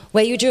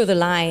drew the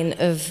line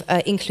of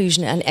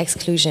inclusion and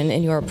exclusion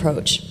in your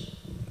approach?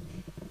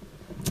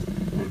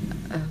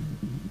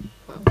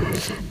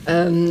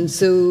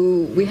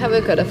 So we have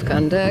a code of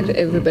conduct.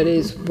 Everybody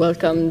is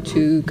welcome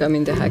to come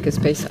in the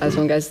hackerspace as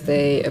long as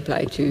they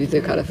apply to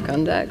the code of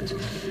conduct.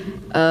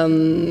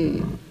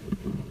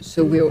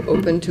 So we're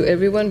open to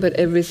everyone, but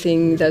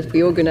everything that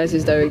we organize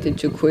is directed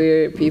to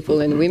queer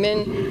people and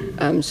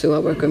women. So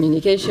our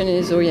communication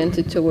is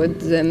oriented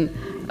towards them.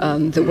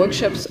 The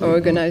workshops are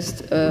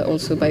organized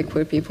also by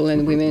queer people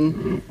and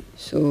women.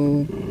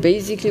 So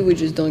basically, we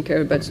just don't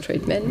care about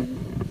straight men.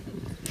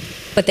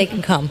 But they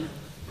can come.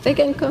 They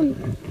can come.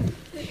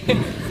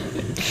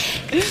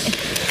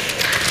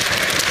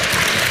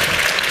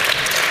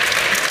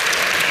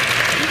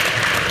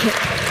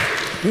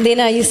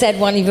 Lena, you said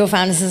one of your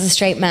founders is a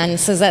straight man,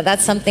 so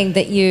that's something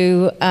that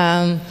you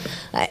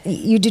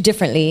do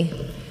differently.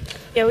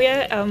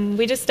 Yeah,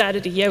 we just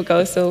started a year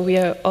ago, so we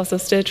are also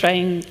still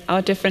trying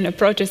out different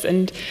approaches.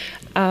 And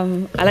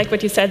I like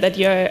what you said, that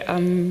you're.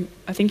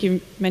 I think you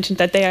mentioned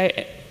that they are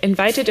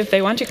invited if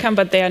they want to come,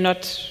 but they are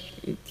not.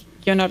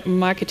 You're not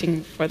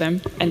marketing for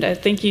them. And I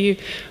think you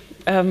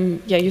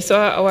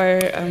saw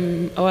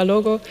our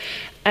logo.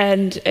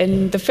 And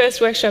in the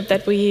first workshop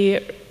that we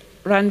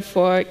run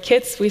for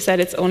kids, we said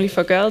it's only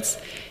for girls.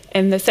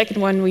 In the second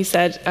one, we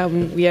said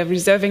we are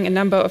reserving a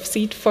number of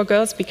seats for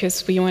girls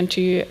because we want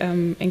to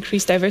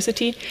increase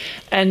diversity,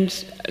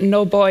 and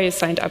no boy is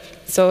signed up.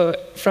 So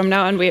from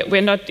now on,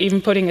 we're not even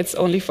putting it's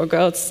only for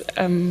girls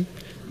on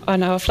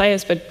our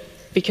flyers, but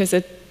because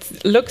it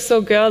looks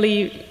so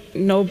girly,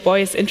 no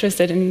boy is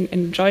interested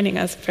in joining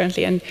us,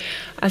 apparently. And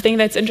I think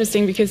that's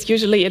interesting because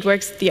usually it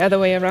works the other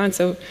way around.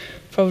 So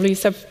probably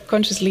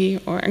subconsciously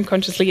or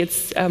unconsciously,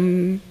 it's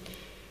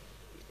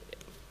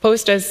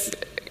posters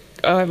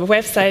or a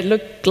website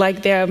look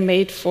like they're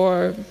made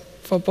for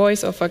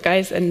boys or for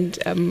guys, and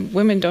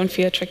women don't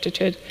feel attracted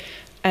to it.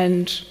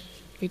 And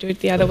we do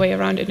it the other way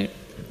around, and it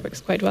works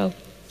quite well.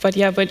 But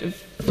yeah, but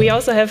we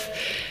also have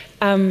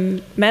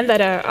men that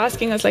are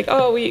asking us like,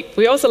 oh,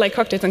 we also like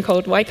cocktails and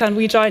cold, why can't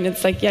we join?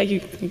 It's like, yeah,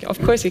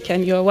 of course you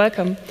can, you're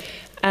welcome.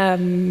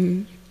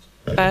 And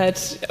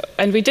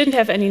we didn't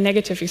have any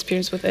negative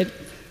experience with it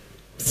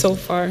so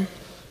far.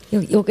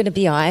 You're going to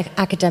be our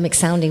academic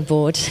sounding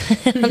board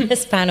on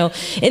this panel.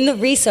 In the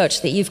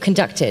research that you've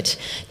conducted,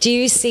 do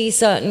you see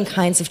certain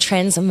kinds of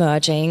trends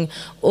emerging,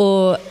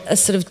 or a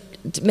sort of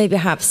maybe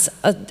perhaps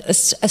a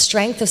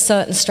strength of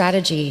certain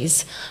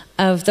strategies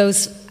of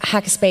those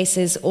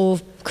hackerspaces or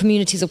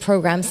communities or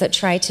programs that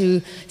try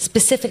to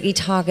specifically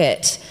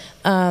target,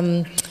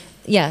 not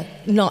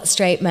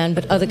straight men,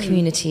 but other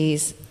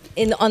communities,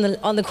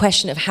 on the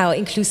question of how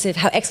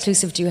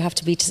exclusive do you have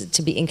to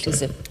be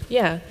inclusive?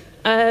 Yeah.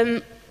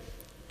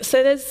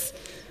 So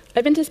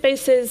I've been to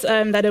spaces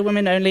that are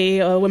women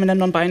only, or women and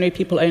non-binary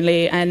people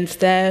only, and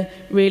they're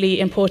really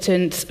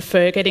important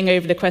for getting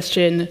over the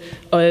question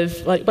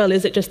of, like, well,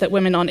 is it just that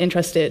women aren't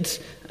interested?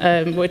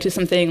 Which is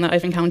something that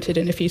I've encountered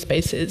in a few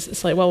spaces.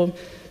 It's like, well,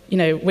 you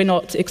know, we're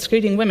not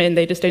excluding women,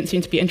 they just don't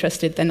seem to be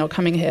interested, they're not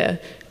coming here.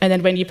 And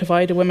then when you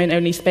provide a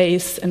women-only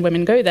space and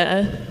women go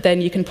there,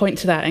 then you can point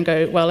to that and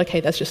go, well, okay,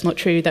 that's just not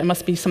true, there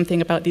must be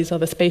something about these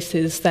other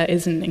spaces that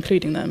isn't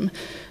including them.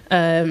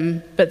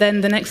 But then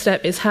the next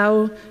step is,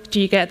 how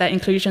do you get that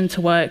inclusion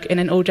to work in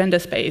an all-gender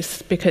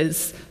space?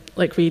 Because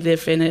like, we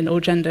live in an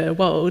all-gender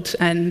world,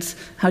 and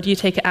how do you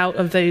take it out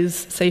of those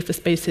safer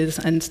spaces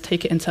and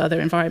take it into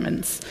other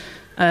environments?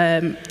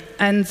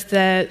 And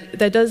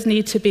there does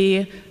need to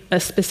be a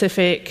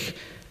specific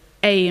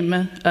aim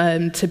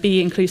to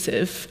be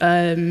inclusive.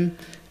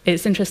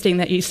 It's interesting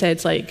that you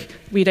said, like,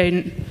 we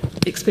don't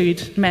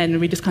exclude men,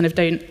 we just kind of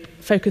don't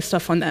focus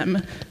stuff on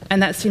them.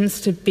 And that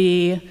seems to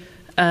be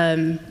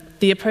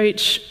the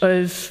approach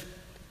of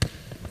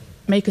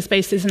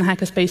makerspaces and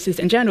hackerspaces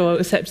in general,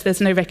 except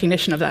there's no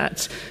recognition of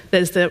that.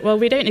 There's the, well,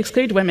 we don't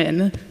exclude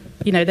women,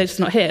 you know, they're just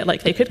not here.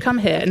 Like, they could come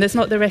here, and there's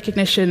not the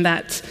recognition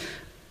that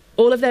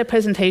all of their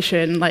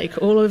presentation, like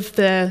all of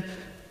their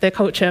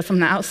culture from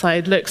the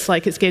outside looks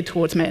like it's geared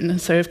towards men.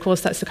 So of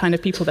course that's the kind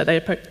of people that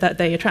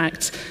they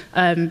attract.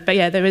 But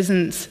yeah, they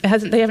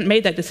haven't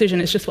made that decision.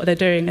 It's just what they're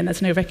doing, and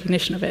there's no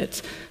recognition of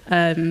it.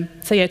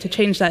 So yeah, to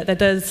change that, there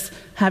does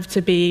have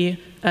to be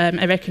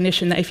a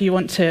recognition that if you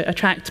want to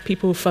attract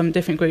people from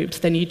different groups,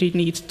 then you do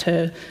need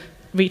to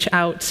reach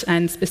out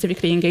and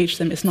specifically engage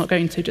them. It's not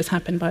going to just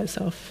happen by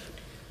itself.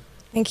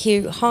 Thank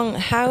you. Hong,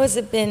 how has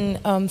it been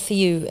for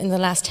you in the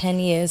last 10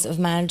 years of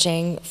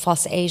managing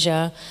FOSS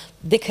Asia?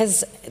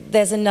 Because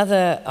there's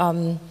another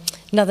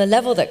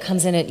level that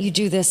comes in it. You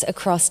do this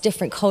across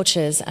different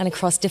cultures and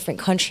across different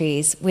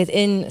countries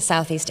within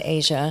Southeast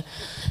Asia.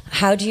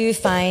 How do you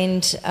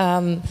find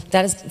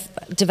that has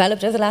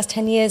developed over the last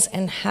 10 years,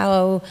 and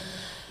how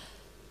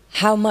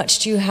much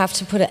do you have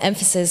to put an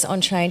emphasis on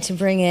trying to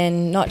bring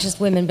in not just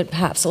women, but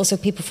perhaps also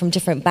people from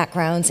different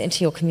backgrounds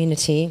into your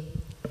community?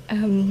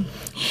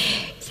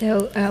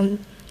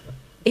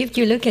 If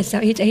you look at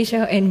Southeast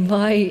Asia and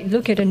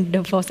look at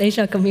the FOSS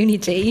Asia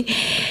community,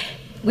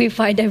 we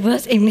find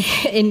diverse and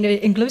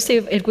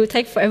inclusive. It will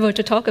take forever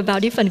to talk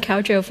about different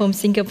culture from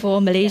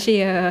Singapore,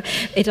 Malaysia.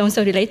 It's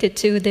also related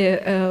to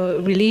the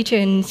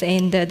religions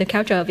and the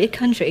culture of each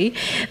country.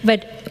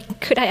 But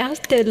could I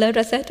ask the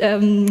Laraset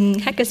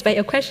hackerspace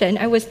a question?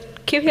 I was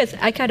curious.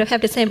 I kind of have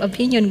the same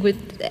opinion with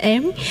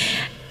M.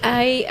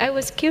 I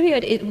was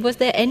curious, was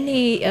there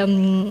any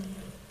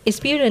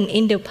experience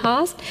in the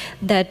past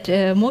that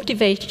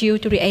motivates you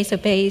to create a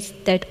space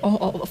that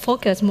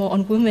focus more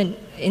on women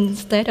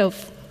instead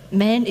of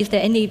men? Is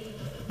there any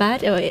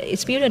bad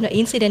experience or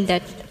incident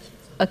that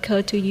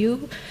occurred to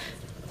you?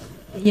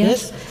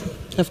 Yes,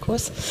 of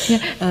course.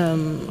 Yeah.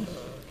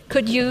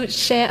 Could you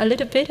share a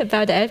little bit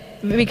about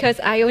that? Because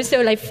I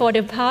also, like, for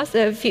the past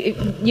few,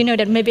 you know,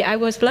 that maybe I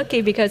was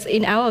lucky because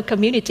in our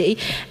community,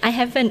 I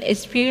haven't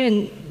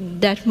experienced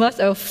that much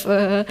of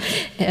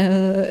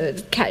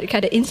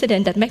kind of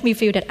incident that make me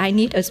feel that I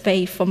need a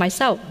space for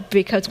myself.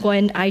 Because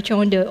when I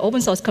joined the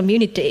open source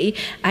community,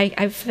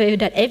 I feel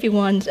that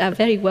everyone's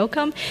very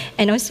welcome,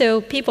 and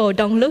also people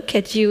don't look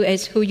at you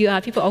as who you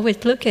are. People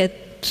always look at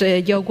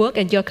your work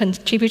and your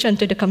contribution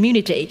to the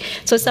community.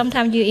 So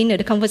sometimes you in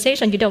the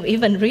conversation, you don't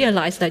even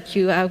realize that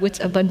you are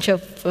with a bunch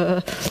of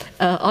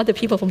other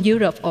people from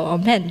Europe or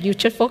men. You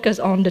just focus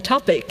on the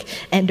topic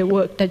and the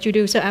work that you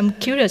do. So I'm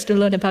curious to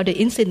learn about the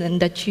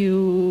incident that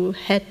you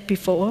had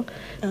before.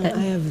 I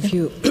have a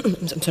few.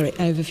 I'm sorry.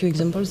 I have a few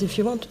examples if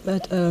you want,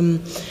 but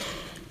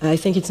I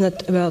think it's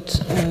not about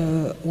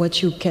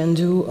what you can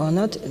do or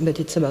not, but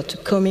it's about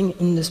coming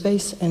in the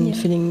space and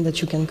feeling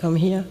that you can come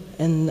here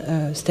and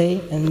stay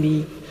and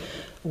be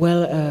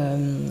well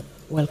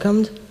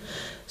welcomed.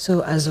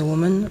 So as a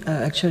woman,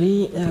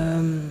 actually,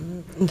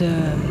 I'm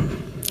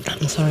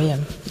sorry,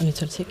 I'm a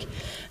little sick.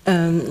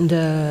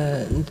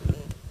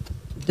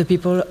 The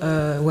people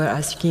were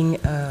asking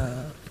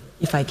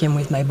if I came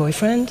with my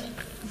boyfriend,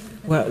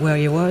 where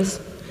he was.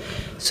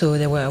 So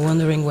they were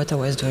wondering what I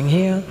was doing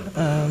here,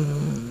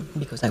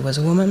 because I was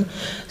a woman.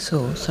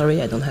 So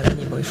sorry, I don't have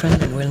any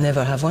boyfriend and will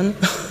never have one,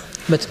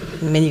 but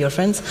many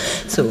girlfriends,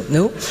 so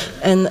no.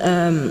 And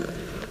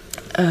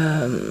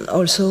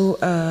also,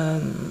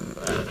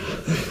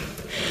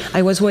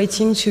 I was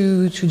waiting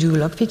to do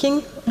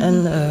lockpicking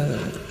and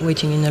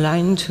waiting in a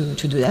line to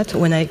do that.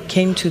 When I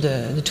came to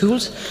the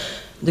tools,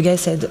 the guy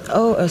said,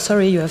 "Oh,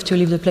 sorry, you have to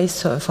leave the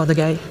place for the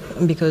guy,"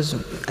 because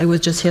I was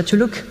just here to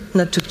look,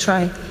 not to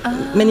try.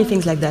 Many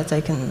things like that I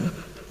can...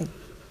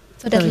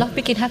 So that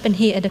lockpicking happened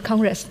here at the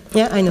Congress?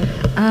 Yeah, I know.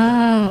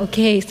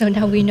 Okay, so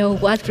now we know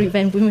what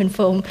prevents women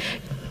from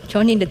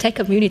joining the tech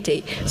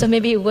community. So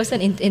maybe it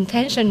wasn't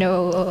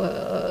intentional.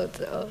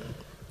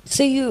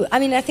 So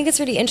I think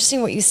it's really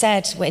interesting what you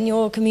said. In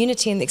your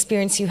community and the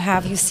experience you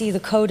have, you see the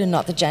code and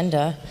not the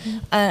gender.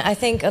 I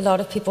think a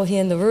lot of people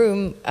here in the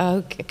room,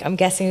 I'm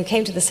guessing who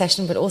came to the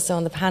session, but also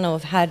on the panel,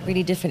 have had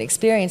really different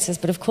experiences.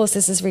 But of course,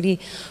 this is really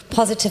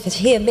positive to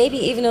hear, maybe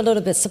even a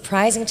little bit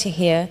surprising to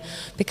hear,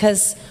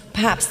 because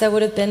perhaps there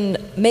would have been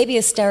maybe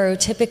a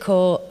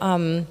stereotypical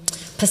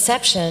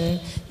perception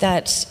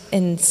that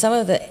in some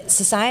of the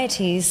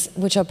societies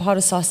which are part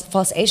of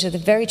FOSS Asia,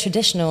 they're very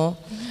traditional.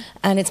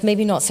 And it's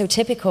maybe not so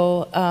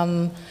typical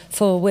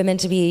for women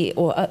to be,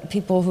 or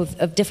people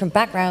of different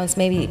backgrounds,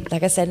 maybe,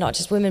 like I said, not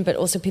just women, but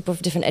also people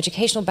of different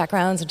educational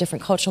backgrounds or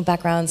different cultural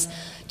backgrounds,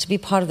 to be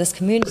part of this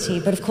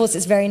community. But of course,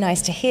 it's very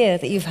nice to hear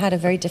that you've had a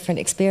very different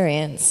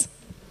experience.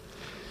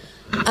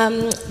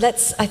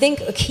 I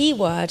think a key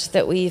word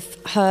that we've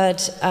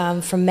heard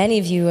from many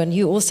of you, and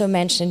you also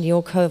mentioned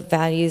your core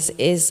values,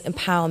 is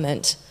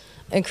empowerment,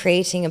 and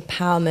creating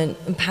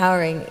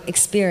empowering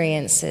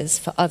experiences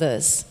for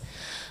others.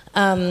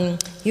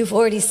 You've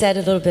already said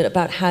a little bit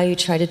about how you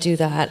try to do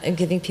that and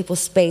giving people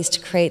space to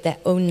create their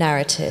own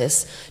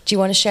narratives. Do you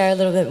want to share a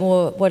little bit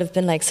more what have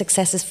been like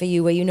successes for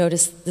you, where you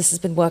notice this has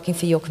been working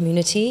for your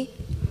community?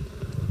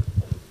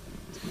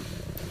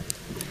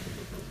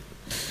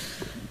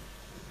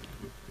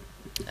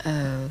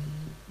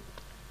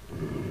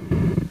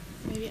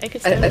 Maybe I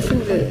could start. I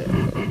think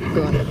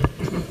go on.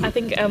 I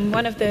think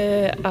one of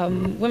the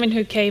women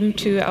who came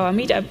to our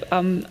meetup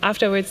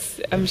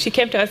afterwards, she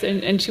came to us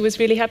and she was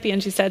really happy,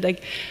 and she said,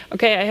 like,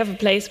 okay, I have a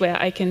place where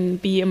I can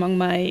be among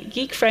my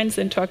geek friends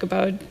and talk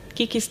about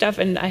geeky stuff,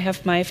 and I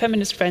have my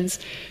feminist friends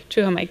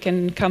to whom I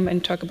can come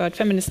and talk about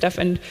feminist stuff,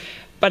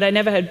 but I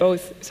never had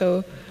both.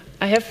 So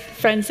I have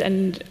friends,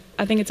 and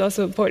I think it's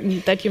also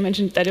important that you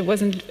mentioned that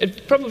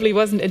it probably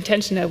wasn't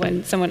intentional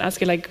when someone asked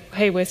you, like,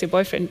 hey, where's your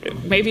boyfriend?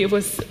 Maybe it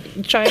was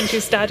trying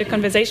to start a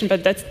conversation,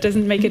 but that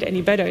doesn't make it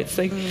any better. It's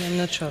like... I'm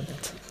not sure of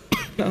that.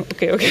 No,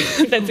 okay.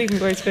 That's even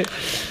worse, but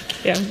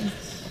yeah.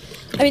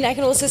 I mean, I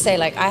can also say,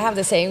 like, I have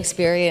the same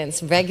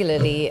experience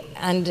regularly,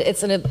 and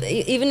it's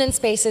even in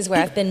spaces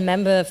where I've been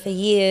member for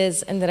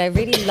years and that I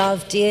really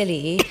love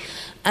dearly,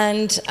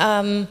 and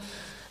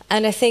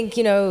I think,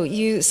 you know,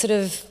 you sort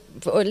of,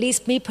 or at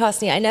least me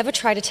personally, I never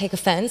try to take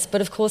offense, but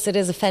of course it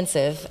is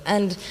offensive,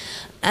 and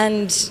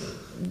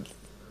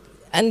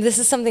this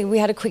is something we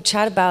had a quick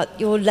chat about.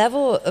 Your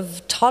level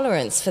of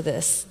tolerance for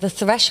this, the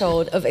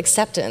threshold of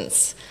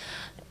acceptance,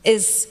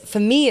 is, for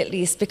me at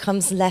least,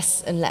 becomes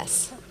less and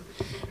less.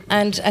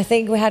 And I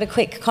think we had a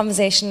quick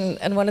conversation,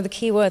 and one of the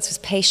key words was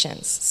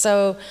patience.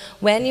 So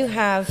when you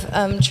have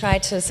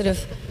tried to sort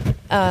of,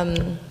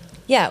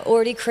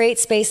 already create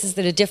spaces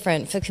that are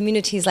different for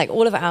communities like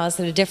all of ours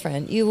that are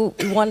different, you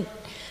want,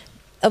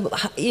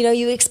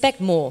 you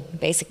expect more,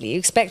 basically. You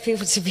expect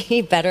people to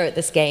be better at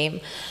this game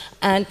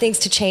and things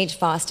to change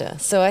faster.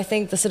 So I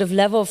think the sort of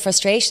level of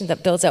frustration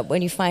that builds up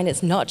when you find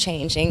it's not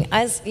changing,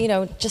 as you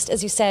know, just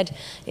as you said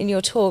in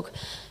your talk,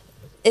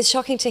 it's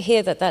shocking to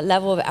hear that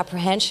level of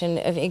apprehension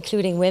of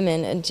including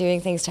women and doing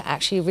things to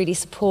actually really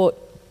support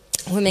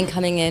women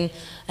coming in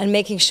and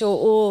making sure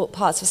all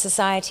parts of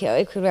society are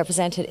equally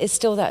represented is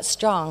still that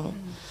strong.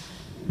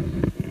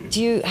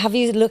 Have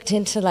you looked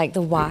into, like,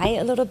 the why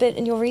a little bit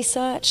in your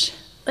research?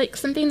 Like,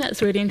 something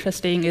that's really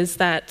interesting is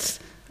that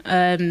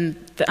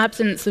the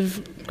absence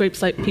of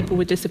groups like people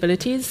with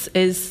disabilities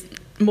is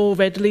more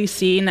readily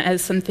seen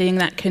as something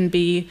that can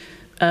be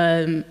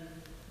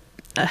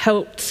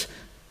helped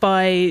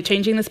by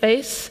changing the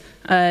space,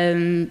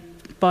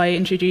 by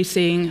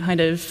introducing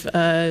kind of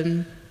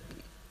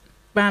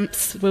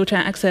ramps, wheelchair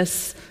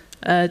access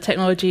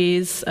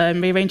technologies,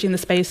 rearranging the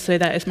space so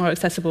that it's more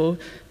accessible.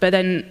 But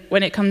then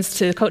when it comes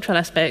to cultural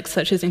aspects,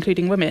 such as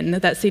including women,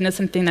 that's seen as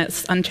something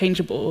that's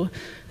unchangeable.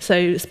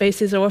 So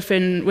spaces are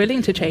often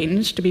willing to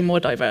change, to be more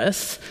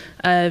diverse,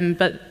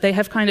 but they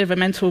have kind of a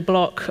mental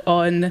block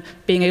on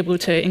being able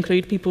to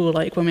include people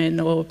like women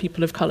or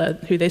people of color,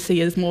 who they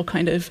see as more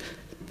kind of,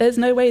 there's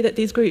no way that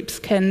these groups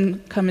can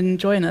come and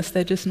join us,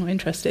 they're just not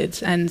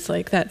interested. And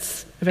like,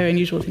 that's a very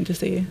unusual thing to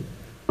see.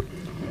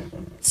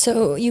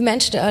 So you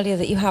mentioned earlier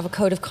that you have a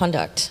code of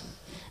conduct,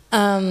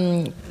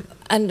 and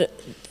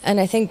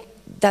I think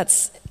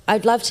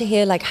I'd love to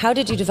hear, like, how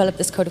did you develop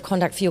this code of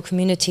conduct for your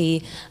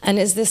community, and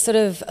is this sort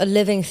of a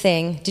living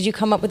thing? Did you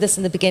come up with this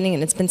in the beginning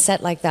and it's been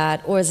set like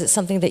that, or is it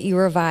something that you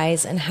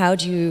revise, and how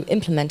do you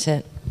implement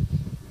it?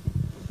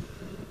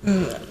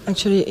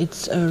 Actually,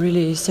 it's a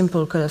really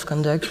simple code of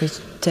conduct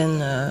with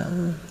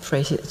 10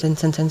 phrases, 10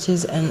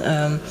 sentences,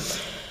 and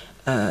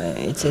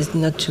it says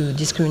not to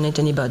discriminate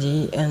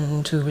anybody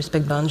and to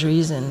respect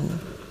boundaries and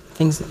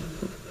things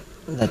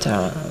that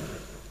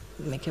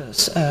make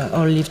us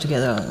all live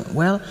together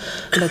well.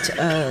 But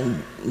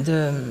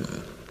the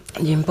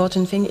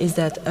important thing is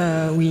that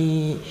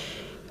we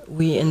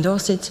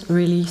endorse it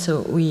really.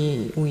 So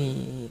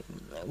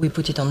we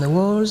put it on the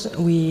walls.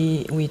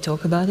 We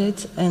talk about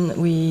it, and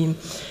we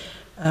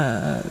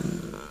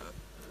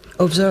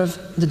observe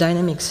the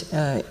dynamics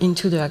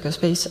into the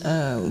hackerspace.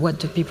 What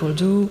do people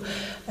do?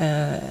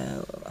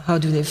 How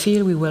do they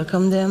feel? We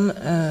welcome them.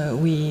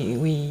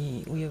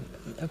 We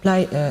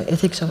apply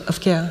ethics of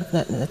care.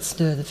 That's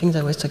the things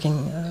I was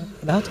talking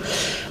about.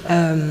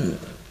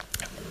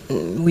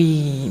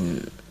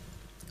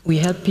 We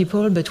help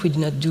people, but we do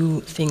not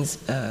do things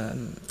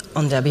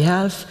on their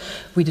behalf.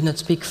 We do not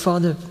speak for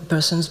the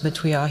persons,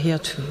 but we are here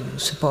to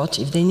support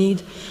if they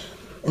need.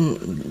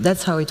 And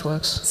that's how it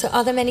works. So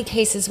are there many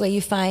cases where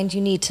you find you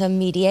need to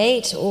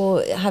mediate,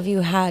 or have you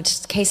had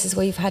cases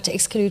where you've had to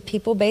exclude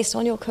people based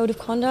on your code of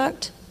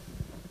conduct?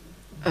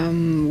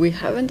 We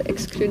haven't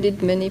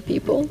excluded many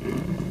people,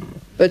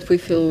 but we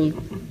feel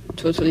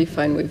totally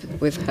fine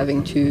with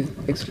having to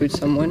exclude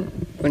someone.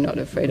 We're not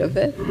afraid of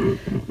it.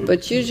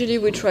 But usually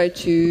we try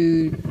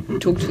to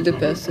talk to the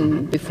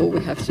person before we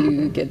have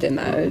to get them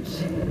out,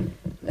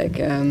 like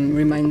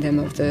remind them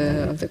of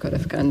the code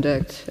of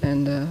conduct.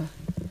 And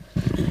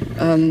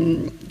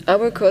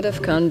our code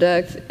of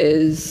conduct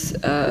is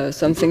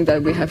something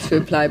that we have to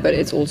apply, but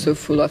it's also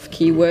full of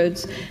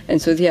keywords. And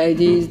so the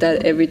idea is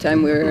that every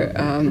time we're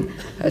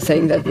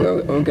saying that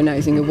we're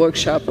organizing a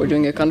workshop or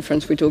doing a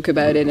conference, we talk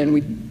about it and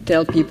we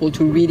tell people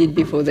to read it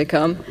before they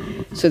come,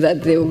 so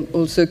that they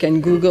also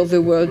can Google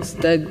the words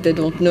that they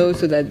don't know,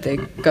 so that they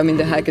come in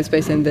the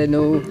hackerspace and they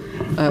know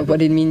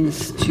what it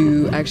means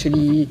to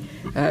actually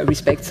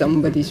respect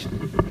somebody's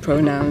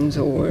pronouns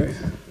or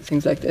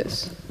things like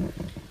this.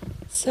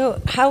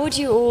 So how would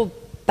you all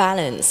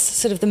balance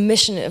sort of the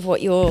mission of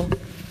what your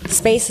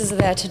spaces are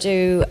there to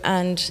do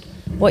and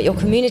what your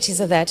communities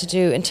are there to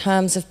do in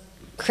terms of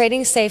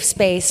creating safe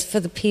space for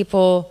the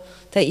people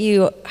that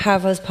you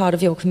have as part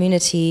of your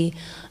community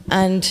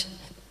and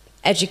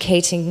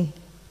educating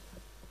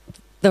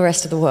the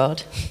rest of the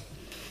world?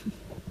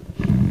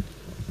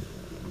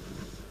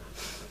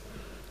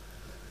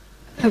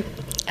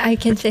 I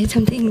can say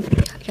something.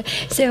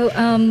 So,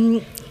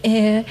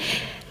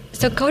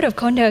 so code of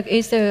conduct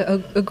is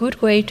a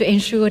good way to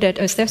ensure that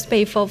a safe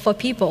space for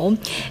people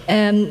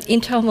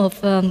in terms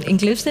of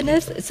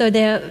inclusiveness.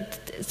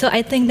 So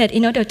I think that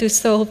in order to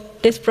solve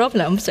this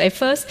problem, so at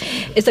first,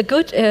 it's a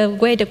good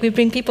way that we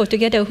bring people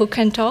together who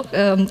can talk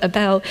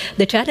about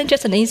the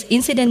challenges and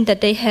incidents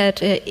that they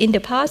had in the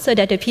past, so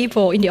that the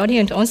people in the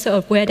audience also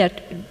are aware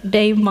that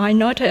they might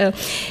not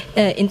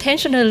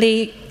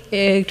intentionally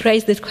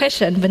raise this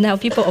question, but now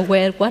people are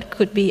aware what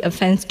could be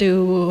offense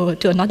to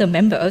another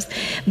members.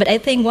 But I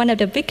think one of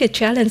the biggest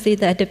challenges is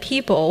that the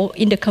people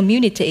in the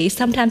community,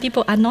 sometimes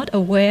people are not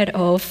aware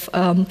of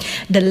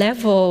the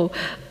level,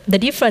 the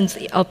difference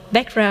of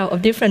background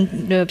of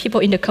different people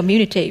in the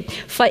community.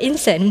 For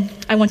instance,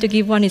 I want to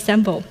give one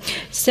example.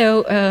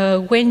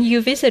 So when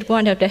you visit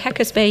one of the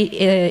hackerspace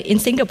in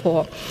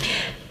Singapore,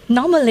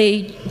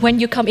 normally,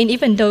 when you come in,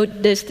 even though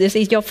this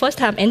is your first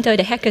time enter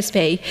the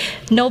hackerspace,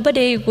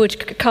 nobody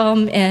would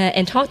come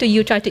and talk to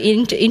you, try to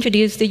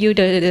introduce to you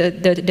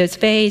the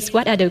space,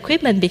 what are the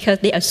equipment, because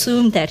they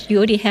assume that you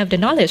already have the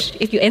knowledge.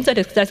 If you enter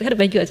the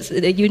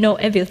hackerspace, you know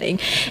everything.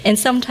 And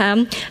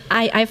sometimes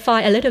I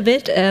find a little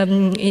bit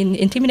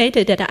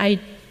intimidated that I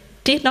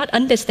did not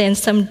understand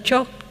some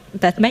joke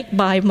that made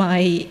by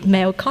my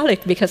male colleague,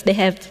 because they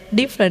have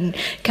different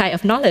kind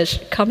of knowledge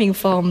coming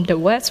from the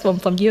West,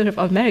 from Europe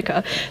or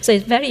America. So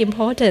it's very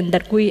important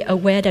that we are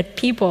aware that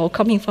people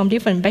coming from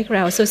different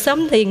backgrounds, so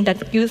something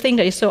that you think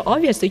that is so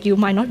obvious to you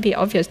might not be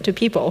obvious to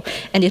people,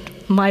 and it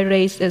might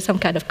raise some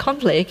kind of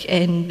conflict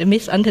and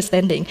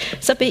misunderstanding.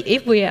 So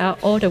if we are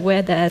all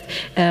aware that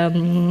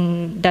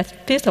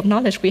that piece of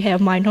knowledge we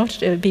have might not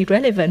be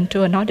relevant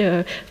to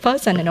another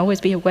person, and always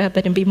be aware,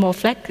 but be more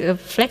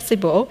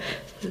flexible,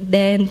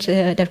 then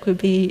there could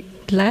be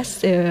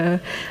less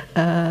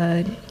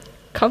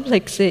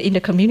conflicts in the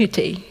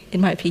community,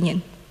 in my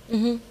opinion.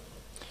 Mm-hmm.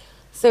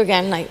 So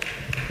again, like,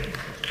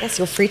 yes,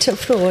 you're free to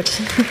applaud.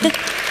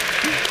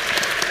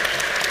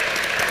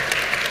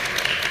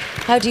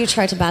 How do you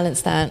try to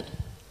balance that?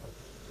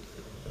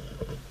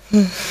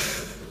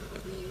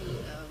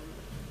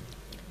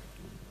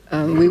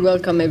 We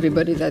welcome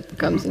everybody that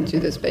comes into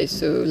the space.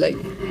 So, like,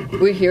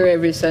 we're here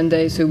every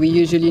Sunday, so we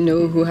usually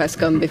know who has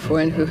come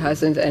before and who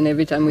hasn't. And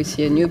every time we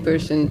see a new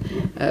person,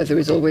 there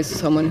is always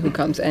someone who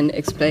comes and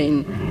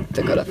explain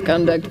the code of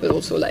conduct, but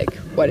also, like,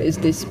 what is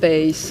this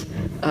space,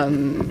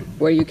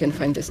 where you can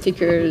find the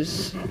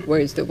stickers, where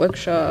is the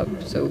workshop.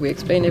 So we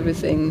explain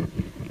everything.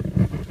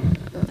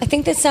 I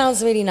think this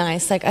sounds really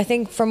nice. Like, I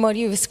think from what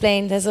you've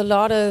explained, there's a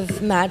lot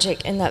of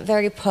magic in that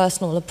very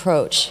personal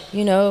approach.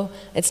 You know,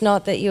 it's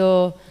not that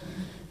you're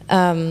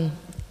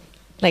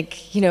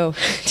like, you know,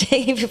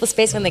 taking people's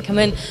space when they come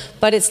in,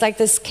 but it's like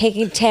this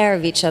taking care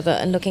of each other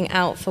and looking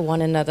out for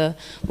one another,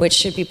 which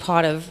should be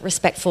part of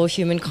respectful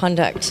human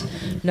conduct,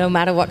 no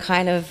matter what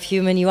kind of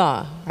human you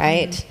are,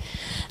 right?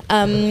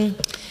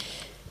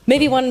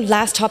 Maybe one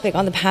last topic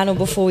on the panel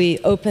before we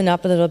open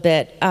up a little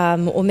bit,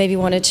 or maybe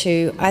one or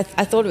two. I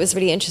thought it was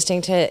really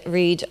interesting to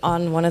read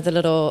on one of the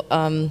little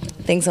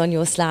things on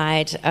your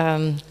slide.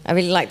 I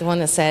really like the one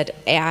that said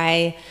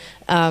AI,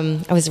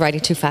 I was writing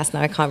too fast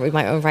now, I can't read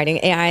my own writing.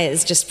 AI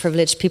is just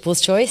privileged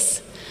people's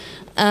choice.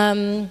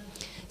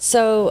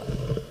 So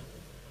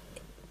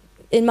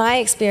in my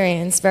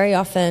experience, very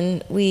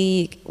often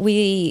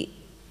we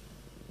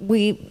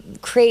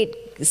create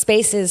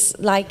spaces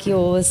like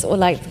yours or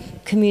like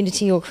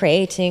community you're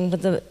creating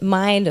with the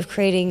mind of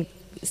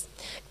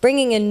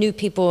bringing in new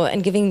people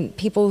and giving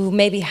people who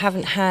maybe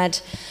haven't had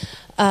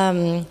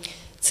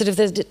sort of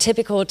the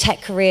typical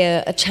tech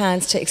career a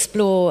chance to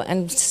explore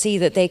and see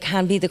that they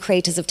can be the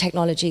creators of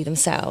technology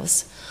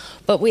themselves.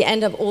 But we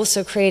end up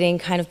also creating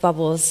kind of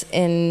bubbles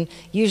in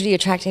usually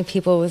attracting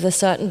people with a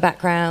certain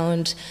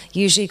background,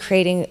 usually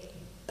creating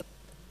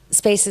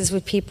spaces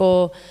with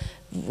people.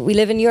 We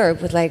live in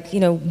Europe with, like, you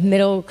know,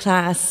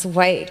 middle-class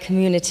white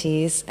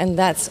communities, and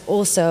that's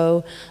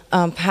also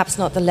perhaps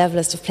not the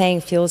levelest of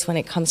playing fields when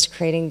it comes to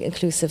creating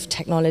inclusive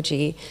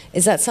technology.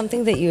 Is that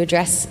something that you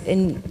address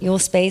in your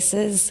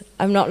spaces?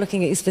 I'm not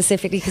looking at you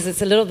specifically because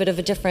it's a little bit of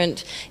a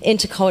different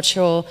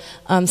intercultural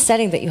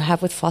setting that you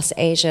have with Foster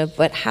Asia,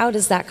 but how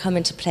does that come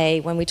into play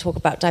when we talk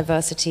about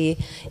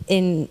diversity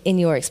in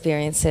your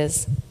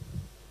experiences?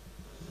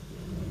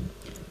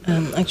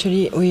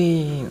 Actually,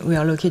 we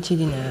are located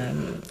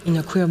in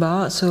a queer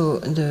bar, so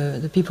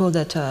the people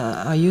that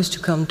are used to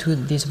come to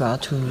this bar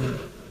to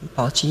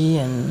party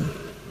and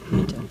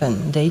meet up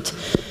and date,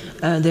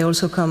 they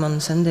also come on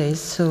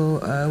Sundays.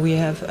 So we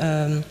have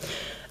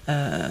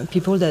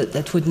people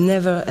that would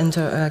never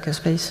enter a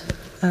hackerspace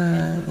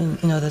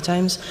in other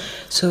times.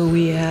 So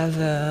we have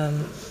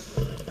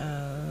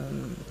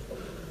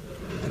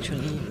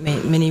actually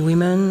many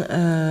women,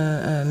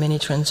 many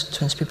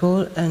trans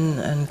people,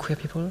 and queer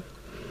people.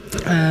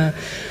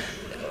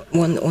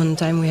 One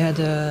time we had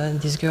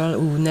this girl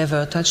who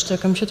never touched a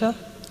computer.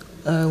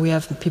 We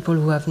have people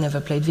who have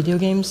never played video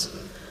games,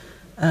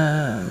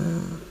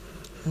 and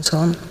so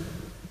on.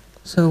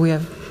 So we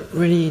have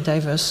really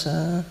diverse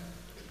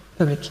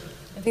public.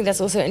 I think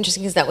that's also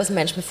interesting because that was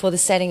mentioned before, the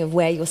setting of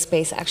where your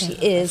space actually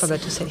is,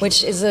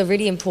 which is a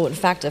really important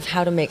factor of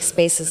how to make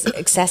spaces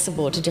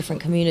accessible to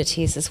different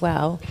communities as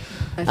well.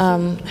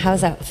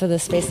 How's that for the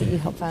space that you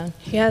helped found?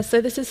 Yeah,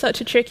 so this is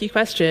such a tricky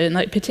question,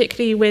 like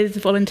particularly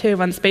with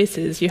volunteer-run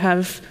spaces, you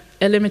have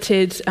a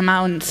limited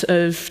amount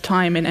of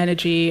time and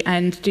energy,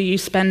 and do you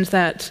spend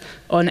that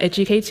on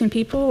educating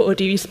people, or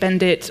do you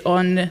spend it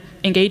on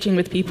engaging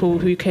with people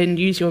who can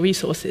use your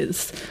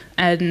resources?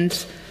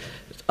 And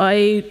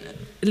I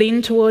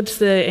lean towards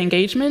the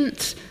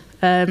engagement.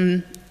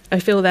 I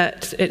feel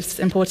that it's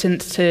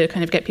important to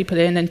kind of get people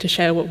in and to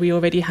share what we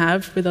already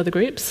have with other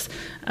groups.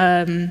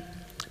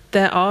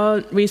 There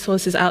are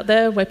resources out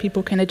there where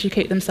people can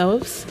educate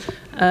themselves.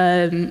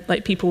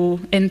 Like people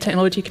in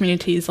technology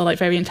communities are like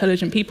very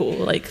intelligent people.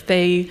 Like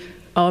they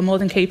are more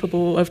than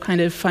capable of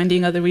kind of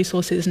finding other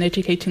resources and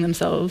educating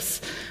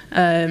themselves.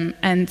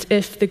 And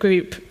if the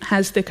group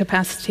has the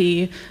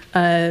capacity,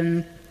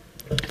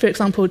 for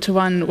example, to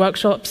run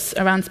workshops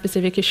around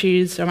specific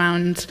issues,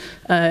 around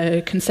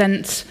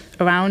consent,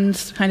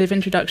 around kind of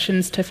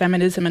introductions to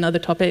feminism and other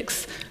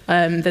topics,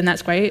 then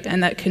that's great.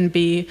 And that can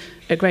be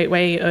a great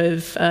way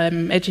of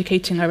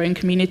educating our own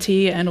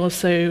community and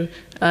also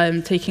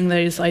taking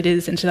those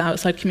ideas into the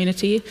outside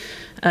community.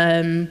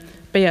 But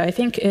yeah, I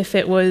think if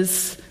it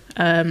was,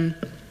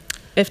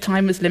 if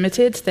time was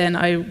limited, then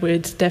I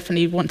would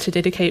definitely want to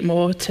dedicate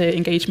more to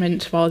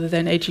engagement rather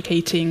than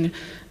educating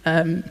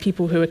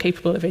people who are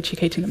capable of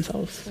educating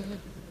themselves.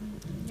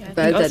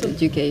 About that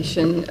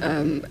education,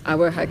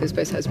 our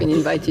hackerspace has been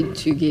invited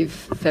to give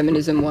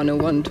Feminism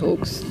 101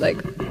 talks,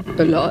 like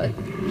a lot.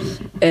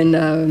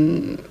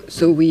 And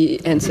so we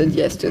answered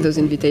yes to those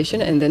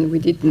invitations, and then we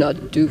did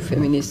not do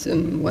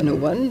Feminism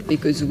 101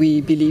 because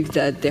we believe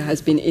that there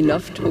has been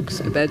enough talks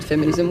about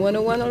Feminism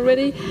 101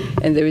 already,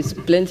 and there is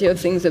plenty of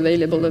things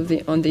available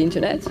on the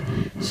internet.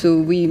 So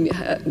we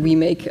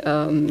make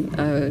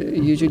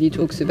usually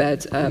talks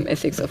about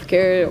ethics of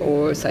care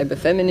or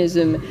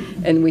cyberfeminism,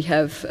 and we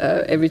have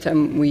every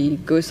time we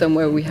go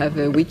somewhere we have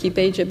a wiki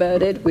page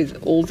about it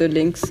with all the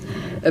links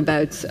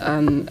about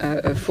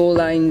a 4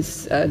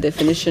 lines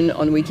definition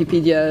on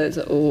Wikipedia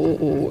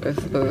or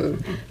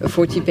a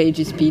 40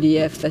 pages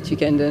PDF that you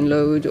can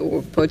download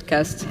or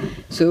podcast.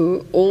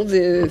 So all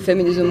the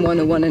Feminism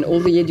 101 and all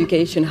the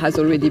education has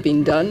already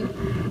been done.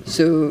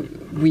 So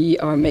we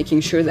are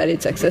making sure that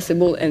it's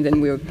accessible, and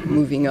then we're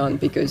moving on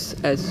because,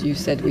 as you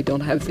said, we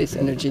don't have this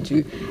energy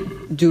to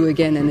do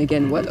again and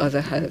again what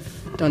others have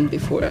done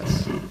before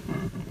us.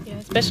 Yeah,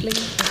 especially.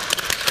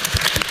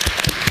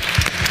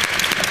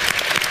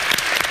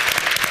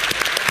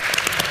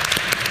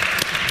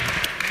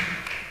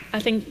 I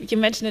think you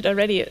mentioned it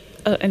already,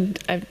 and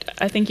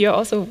I think you're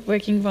also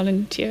working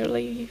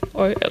voluntarily,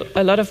 or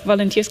a lot of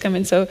volunteers come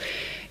in, so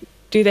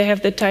do they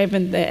have the time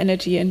and the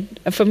energy? And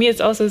for me,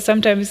 it's also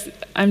sometimes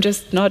I'm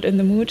just not in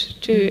the mood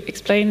to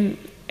explain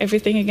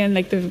everything again,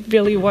 like the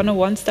really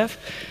 101 stuff.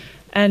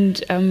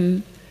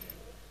 And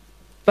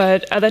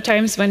but other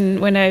times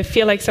when I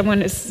feel like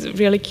someone is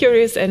really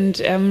curious and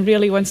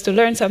really wants to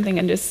learn something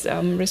and is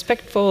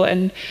respectful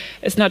and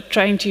is not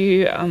trying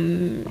to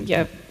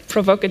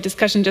provoke a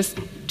discussion just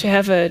to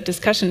have a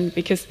discussion,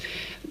 because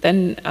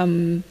then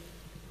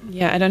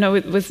I don't know,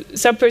 with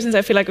some persons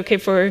I feel like, okay,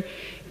 for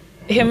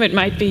him it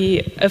might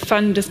be a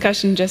fun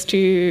discussion just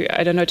to,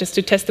 I don't know, just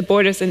to test the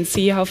borders and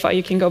see how far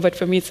you can go, but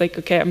for me it's like,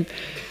 okay,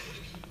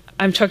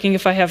 I'm talking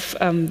if I have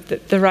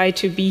the right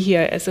to be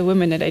here as a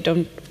woman, and I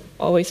don't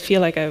always feel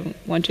like I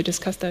want to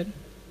discuss that.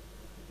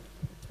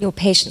 Your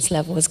patience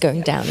level is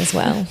going down as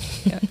well.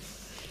 Yeah.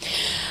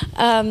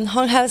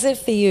 Hong, how's it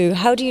for you?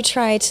 How do you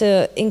try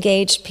to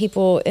engage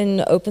people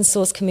in open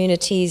source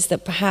communities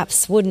that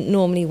perhaps wouldn't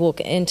normally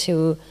walk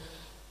into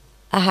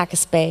a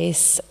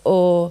hackerspace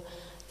or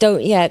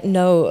don't yet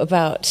know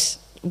about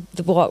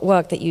the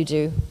work that you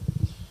do?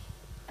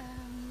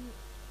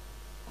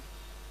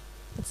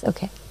 It's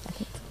okay, I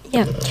think.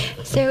 Yeah,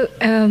 so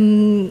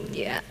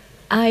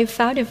I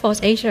founded Force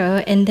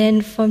Asia, and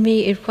then for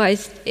me it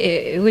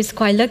was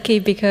quite lucky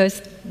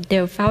because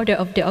the founder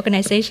of the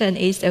organization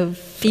is a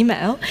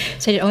female,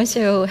 so it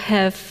also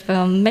have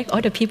make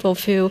other people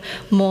feel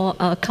more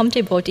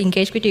comfortable to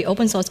engage with the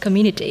open source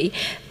community.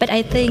 But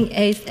I think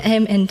as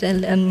and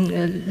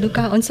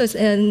Luca also,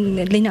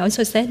 Lina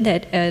also said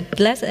that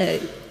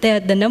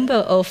the number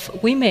of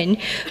women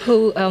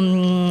who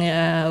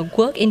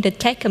work in the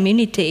tech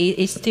community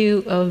is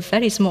still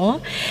very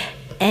small,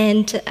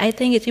 and I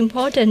think it's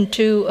important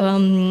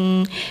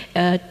to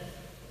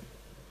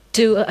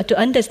to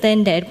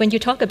understand that when you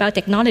talk about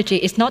technology,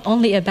 it's not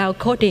only about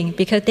coding,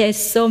 because there's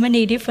so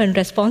many different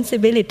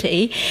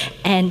responsibility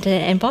and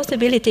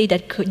possibility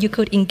that you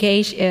could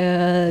engage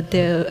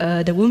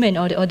the women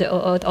or the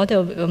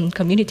other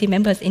community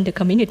members in the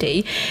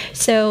community.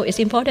 So it's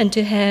important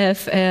to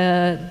have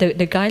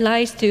the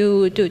guidelines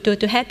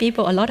to have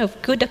people a lot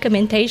of good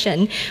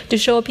documentation to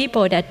show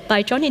people that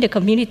by joining the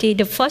community,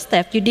 the first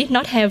step, you did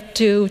not have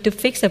to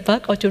fix a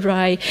bug or to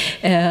write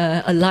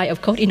a line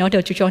of code in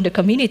order to join the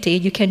community.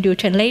 You can do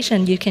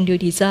translation, you can do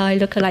design,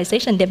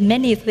 localization. There are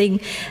many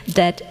things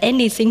that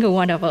any single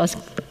one of us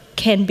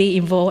can be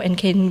involved and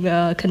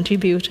can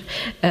contribute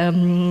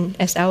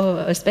as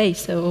our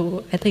space.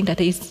 So I think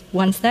that is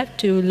one step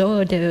to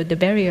lower the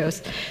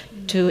barriers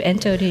to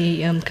enter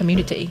the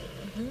community.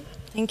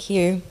 Thank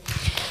you.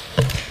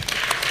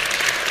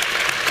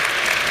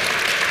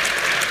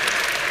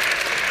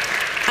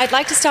 I'd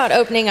like to start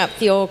opening up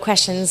for your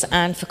questions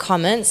and for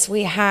comments.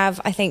 We have,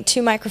 I think,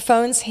 2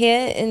 microphones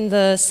here in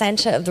the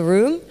center of the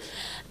room,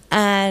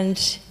 and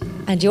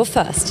you're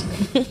first.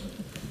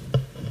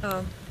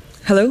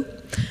 Hello.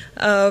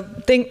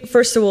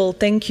 First of all,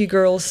 thank you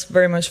girls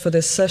very much for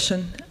this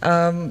session.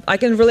 I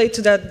can relate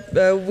to that.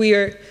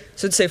 We're,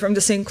 so to say, from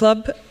the same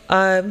club.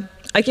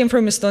 I came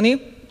from Estonia.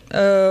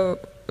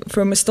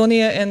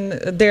 And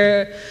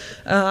there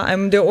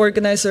I'm the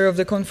organizer of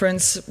the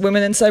conference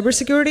Women in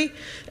Cybersecurity,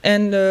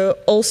 and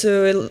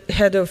also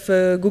head of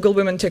Google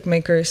Women Tech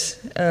Makers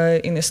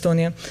in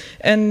Estonia.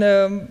 And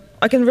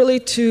I can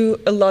relate to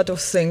a lot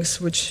of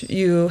things which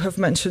you have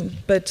mentioned,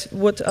 but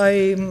what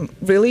I'm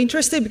really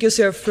interested, because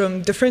you're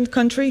from different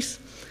countries,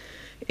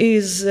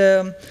 is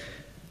and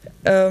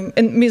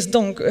Ms.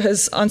 Dong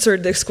has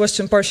answered this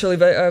question partially,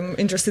 but I'm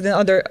interested in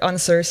other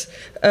answers.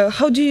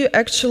 How do you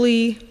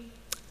actually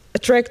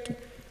attract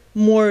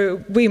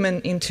more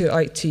women into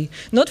IT?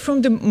 Not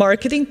from the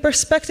marketing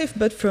perspective,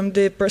 but from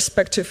the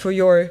perspective for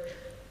your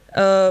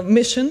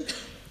mission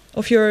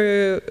of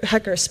your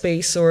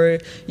hackerspace or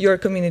your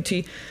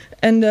community.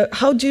 And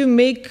how do you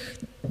make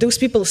those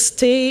people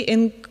stay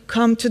and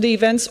come to the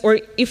events, or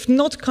if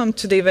not come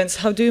to the events,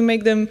 how do you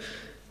make them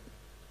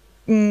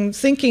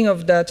thinking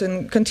of that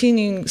and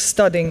continuing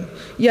studying?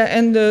 Yeah,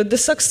 and the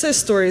success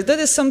stories, that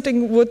is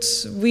something what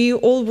we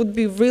all would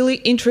be really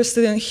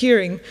interested in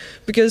hearing,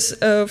 because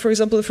for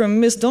example, from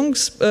Ms.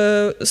 Dong's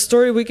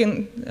story, we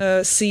can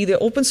see the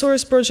open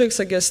source projects.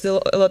 I guess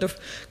still a lot of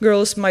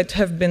girls might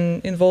have been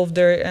involved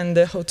there, and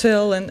the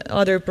hotel and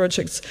other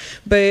projects.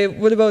 But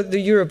what about the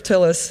Europe?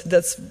 Tell us,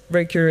 that's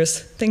very curious.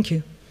 Thank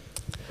you.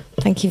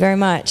 Thank you very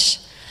much.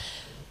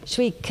 Should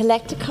we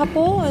collect a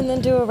couple and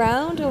then do a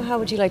round, or how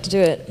would you like to do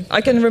it? I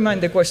can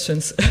remind the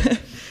questions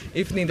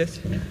if needed.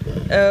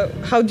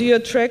 How do you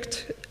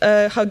attract,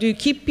 how do you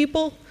keep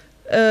people,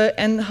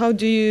 and how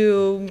do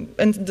you,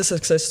 and the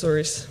success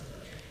stories?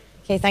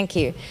 Okay, thank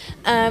you.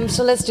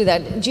 So let's do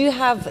that. Do you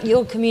have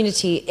your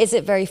community, is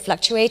it very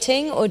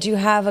fluctuating, or do you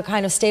have a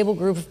kind of stable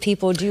group of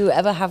people? Do you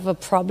ever have a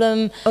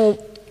problem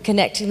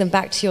connecting them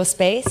back to your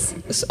space?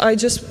 So I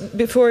just,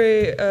 before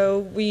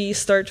we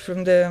start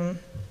from the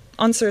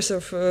answers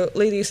of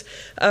ladies,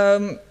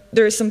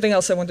 there is something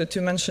else I wanted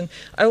to mention.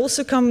 I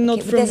also come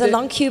not from there's a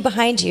long queue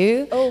behind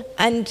you,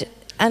 and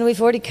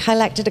we've already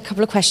collected a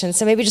couple of questions,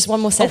 so maybe just one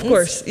more sentence. Of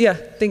course, yeah,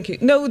 thank you.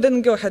 No,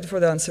 then go ahead for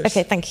the answers.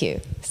 Okay, thank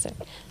you. So,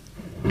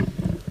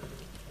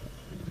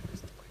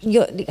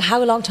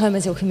 how long-term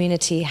is your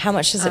community? How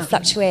much does it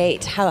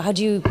fluctuate? How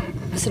do you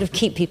sort of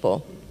keep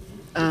people?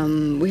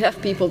 We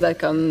have people that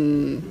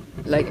come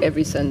like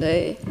every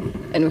Sunday,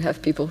 and we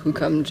have people who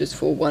come just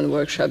for one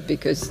workshop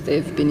because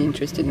they've been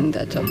interested in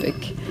that topic.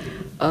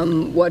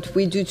 What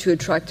we do to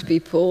attract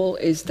people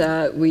is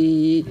that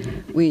we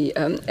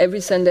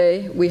every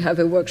Sunday we have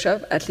a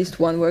workshop, at least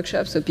one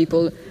workshop, so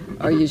people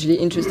are usually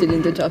interested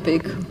in the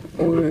topic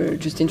or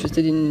just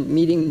interested in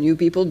meeting new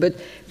people, but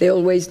they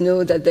always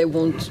know that they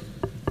won't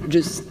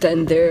just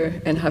stand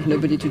there and have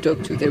nobody to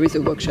talk to. There is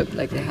a workshop,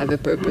 like they have a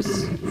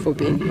purpose for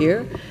being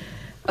here.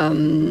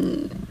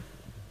 And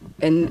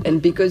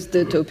because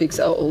the topics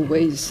are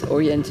always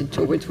oriented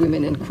towards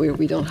women and queer,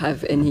 we don't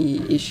have any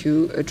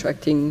issue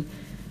attracting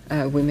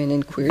women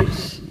and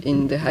queers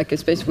in the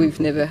hackerspace. We've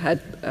never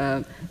had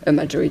a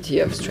majority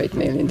of straight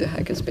male in the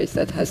hackerspace.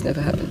 That has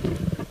never happened.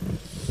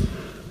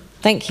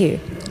 Thank you.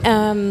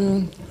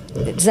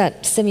 Is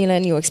that similar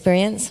in your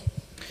experience?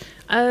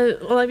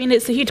 Well, I mean,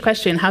 it's a huge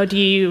question. How do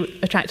you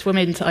attract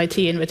women to IT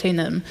and retain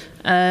them?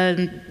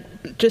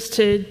 Just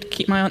to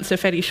keep my answer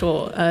fairly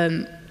short,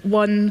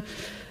 one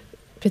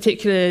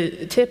particular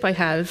tip I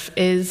have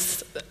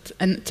is,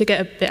 and to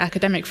get a bit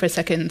academic for a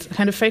second,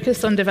 kind of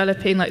focus on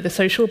developing like the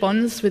social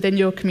bonds within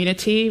your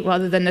community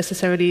rather than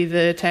necessarily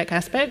the tech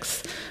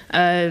aspects.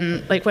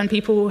 Like when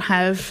people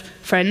have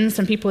friends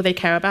and people they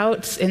care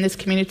about in this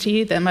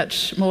community, they're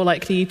much more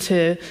likely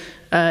to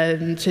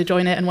to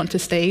join it and want to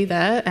stay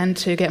there and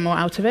to get more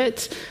out of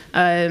it.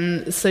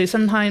 So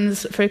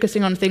sometimes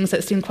focusing on things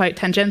that seem quite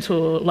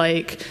tangential,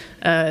 like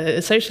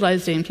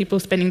socializing, people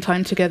spending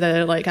time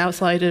together, like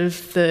outside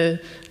of the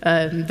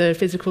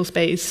physical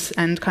space,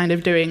 and kind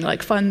of doing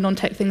like fun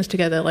non-tech things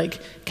together, like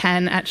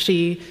can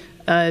actually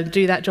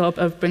do that job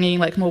of bringing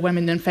like more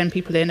women and femme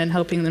people in and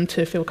helping them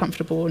to feel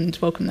comfortable and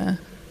welcome there.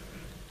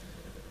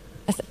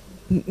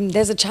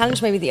 There's a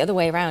challenge maybe the other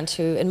way around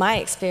too. In my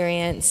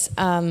experience,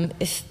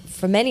 if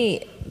for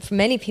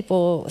many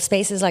people,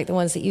 spaces like the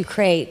ones that you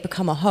create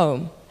become a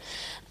home.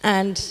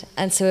 And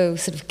so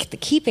sort of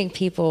keeping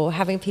people,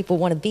 having people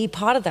want to be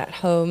part of that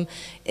home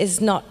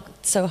is not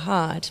so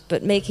hard,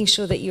 but making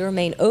sure that you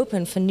remain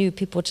open for new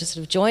people to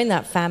sort of join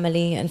that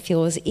family and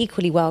feel as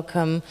equally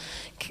welcome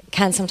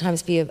can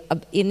sometimes be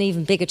an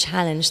even bigger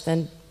challenge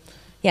than,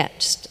 yeah,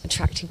 just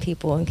attracting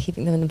people and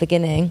keeping them in the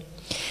beginning.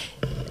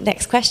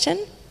 Next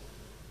question.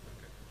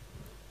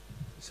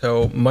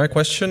 So my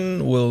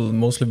question will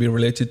mostly be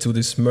related to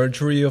this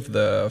mergery of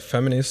the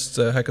feminist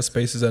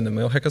hackerspaces and the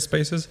male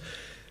hackerspaces.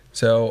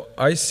 So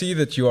I see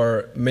that you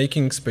are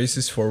making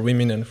spaces for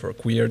women and for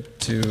queer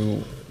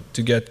to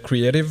get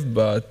creative,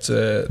 but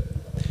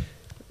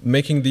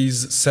making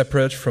these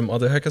separate from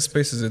other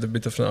hackerspaces is a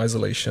bit of an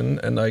isolation,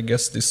 and I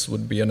guess this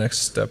would be a next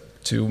step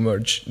to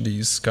merge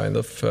these kind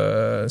of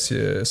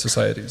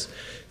societies.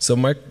 So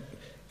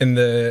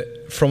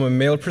from a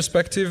male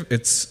perspective,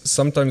 it's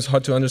sometimes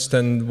hard to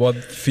understand what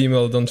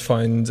female don't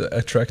find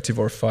attractive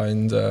or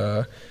find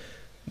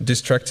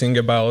distracting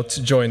about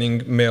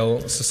joining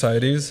male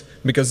societies,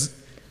 because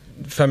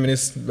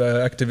feminist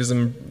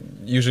activism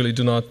usually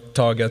do not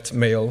target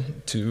male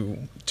to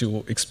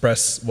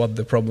express what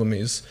the problem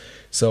is.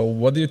 So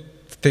what do you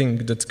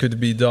think that could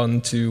be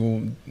done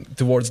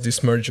towards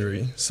this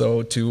mergery?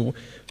 So to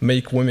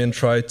make women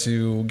try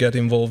to get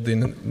involved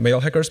in male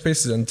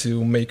hackerspaces and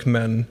to make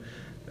men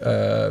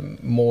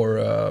more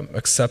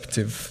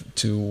acceptive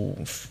to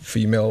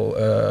female,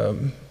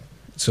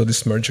 so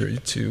this mergery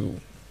to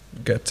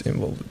get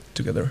involved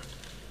together.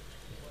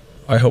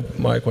 I hope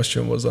my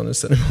question was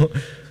understandable.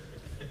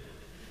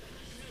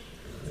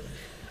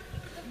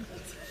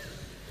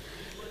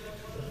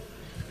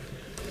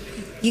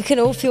 You can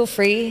all feel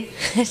free.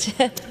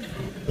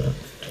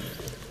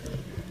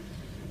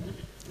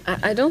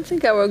 I don't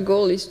think our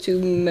goal is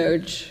to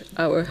merge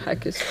our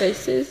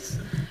hackerspaces.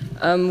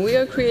 We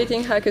are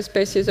creating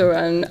hackerspaces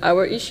around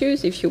our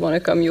issues. If you want to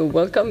come, you're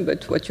welcome.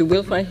 But what you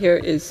will find here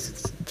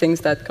is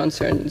things that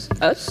concerns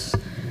us.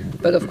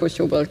 But of course,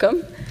 you're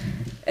welcome.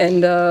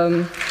 And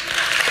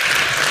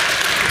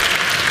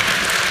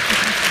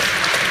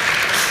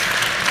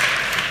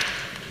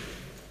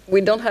we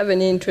don't have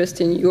any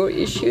interest in your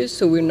issues,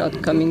 so we're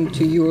not coming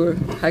to your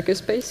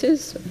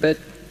hackerspaces. But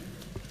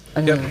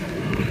I don't know.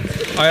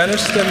 I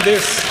understand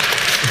this.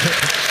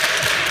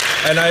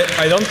 And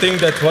I don't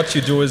think that what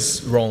you do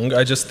is wrong.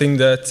 I just think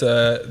that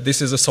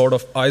this is a sort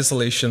of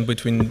isolation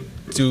between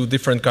two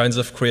different kinds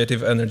of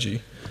creative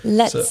energy.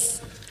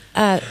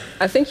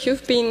 I think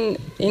you've been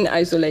in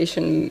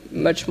isolation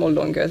much more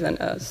longer than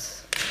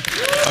us.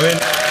 I mean,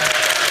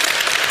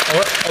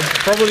 or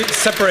probably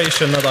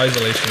separation, not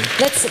isolation.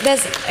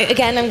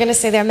 Again, I'm going to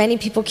say there are many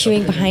people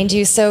queuing behind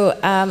you. So,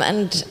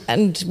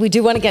 and we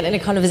do want to get in a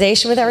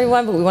conversation with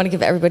everyone, but we want to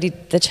give everybody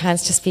the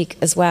chance to speak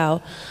as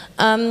well.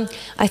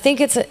 I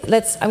think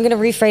I'm going to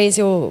rephrase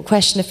your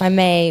question, if I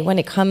may, when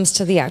it comes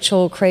to the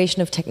actual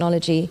creation of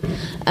technology,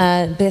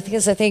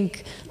 because I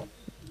think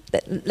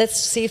let's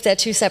see if they're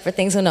two separate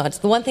things or not.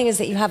 The one thing is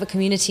that you have a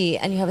community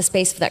and you have a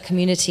space for that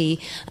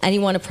community and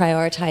you want to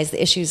prioritize the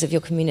issues of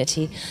your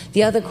community.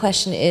 The other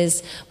question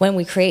is, when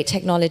we create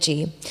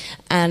technology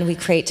and we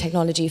create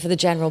technology for the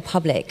general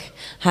public,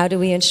 how do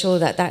we ensure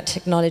that that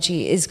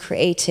technology is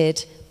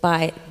created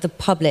by the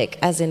public,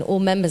 as in all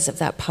members of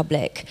that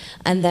public,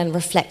 and then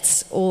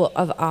reflects all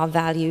of our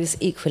values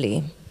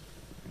equally?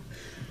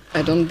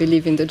 I don't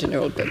believe in the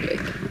general public.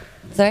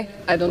 Sorry?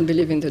 I don't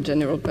believe in the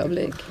general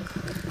public.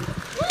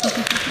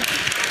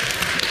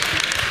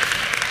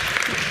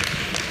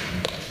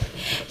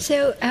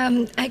 So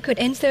I could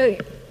answer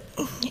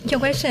your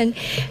question.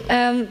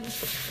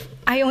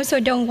 I also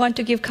don't want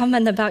to give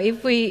comment about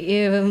if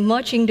we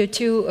merging the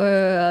two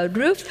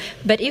groups,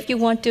 but if you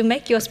want to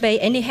make your space,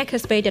 any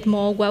hackerspace that's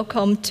more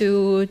welcome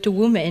to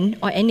women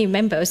or any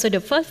member. So the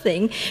first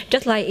thing,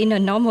 just like in a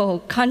normal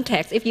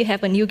context, if you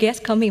have a new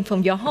guest coming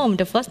from your home,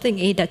 the first thing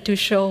is that to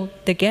show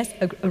the guest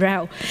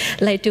around,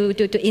 like to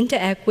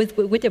interact with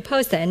the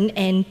person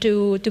and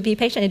to be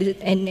patient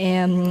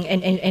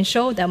and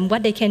show them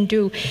what they can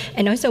do.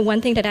 And also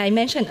one thing that I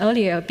mentioned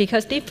earlier,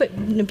 because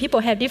people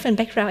have different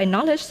background and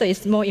knowledge, so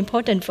it's more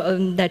important for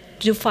that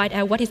to find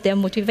out what is their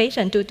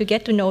motivation to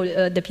get to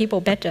know the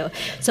people better.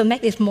 So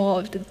make it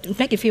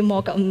feel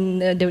more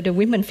the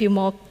women feel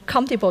more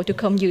comfortable to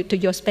come to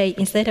your space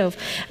instead of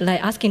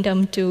like asking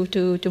them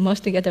to merge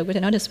together with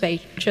another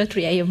space. Just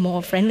create a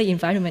more friendly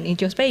environment in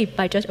your space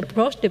by just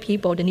approach the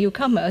people, the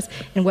newcomers,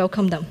 and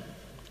welcome them.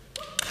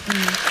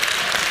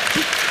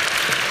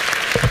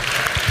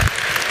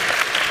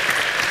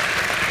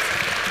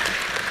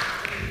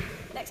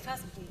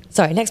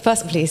 Sorry, next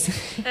person, please.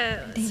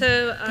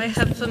 So I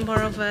have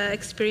more of an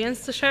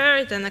experience to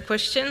share than a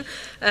question.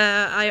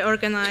 I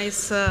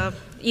organize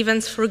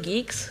events for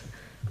geeks,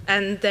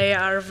 and they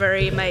are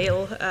very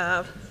male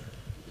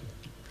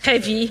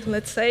heavy,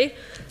 let's say.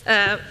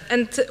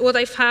 And what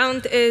I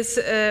found is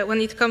when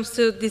it comes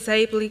to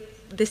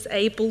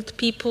disabled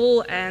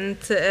people and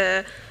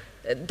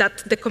that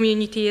the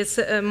community is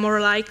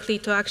more likely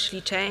to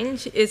actually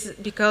change is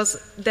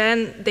because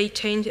then they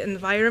change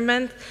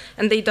environment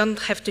and they don't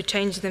have to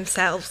change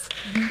themselves.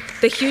 Mm-hmm.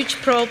 The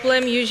huge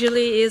problem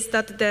usually is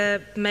that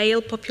the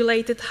male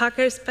populated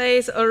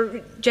hackerspace or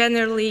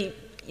generally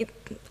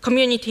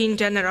community in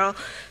general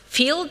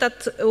feel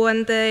that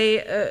when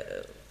they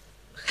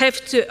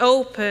have to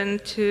open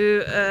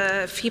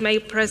to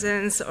female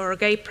presence or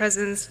gay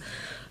presence,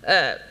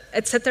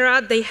 etc.,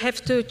 they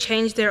have to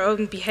change their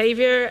own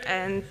behavior,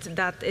 and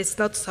that is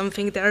not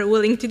something they're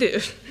willing to do,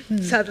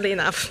 sadly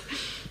enough.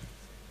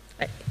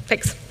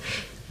 Thanks.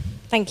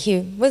 Thank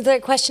you. Was there a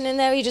question in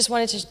there you just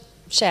wanted to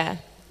share?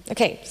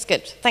 Okay, it's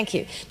good. Thank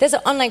you. There's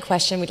an online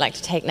question we'd like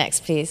to take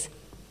next, please.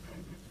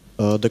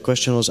 The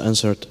question was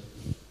answered.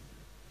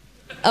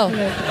 Oh,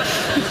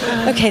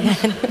 okay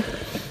then,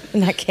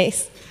 in that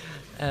case.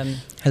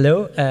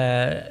 Hello.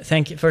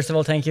 Thank you. First of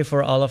all, thank you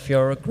for all of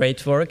your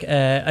great work.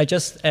 I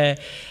just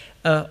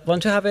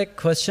want to have a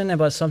question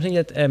about something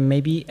that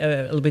maybe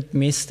a little bit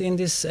missed in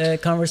this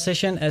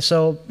conversation.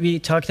 So we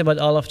talked about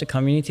all of the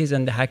communities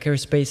and the hacker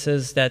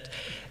spaces that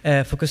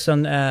focused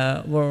on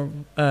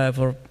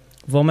for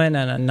women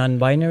and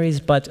non-binaries,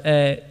 but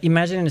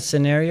imagine a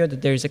scenario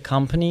that there's a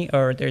company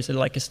or there's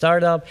like a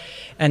startup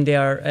and they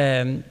are,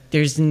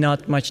 there's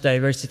not much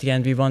diversity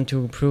and we want to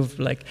improve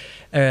like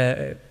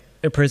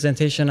a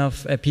presentation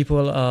of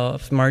people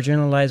of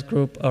marginalized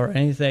group or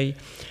anything.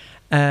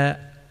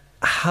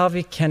 How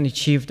we can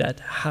achieve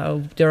that?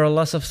 How there are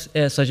lots of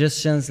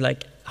suggestions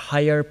like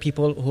hire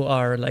people who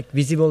are like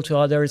visible to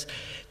others,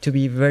 to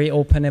be very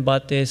open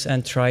about this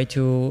and try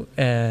to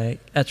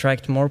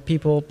attract more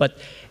people. But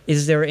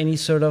is there any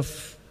sort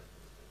of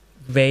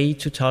way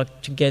to talk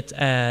to get?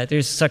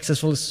 There's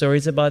successful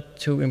stories about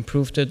to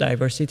improve the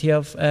diversity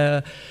of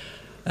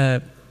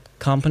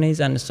companies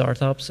and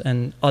startups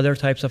and other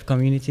types of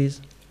communities.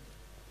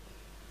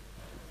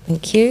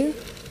 Thank you.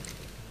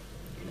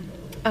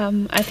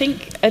 I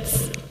think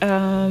it's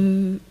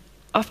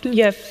often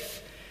you have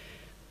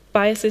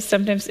biases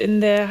sometimes in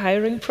the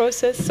hiring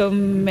process. So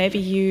maybe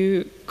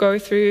you go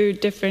through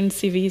different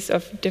CVs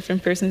of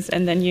different persons,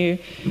 and then you.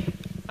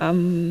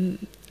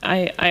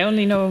 I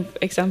only know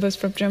examples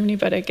from Germany,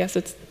 but I guess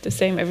it's the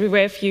same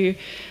everywhere. If you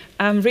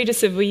read a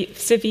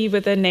CV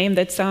with a name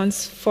that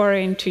sounds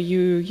foreign to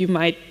you, you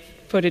might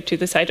put it to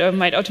the side, or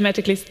might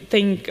automatically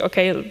think,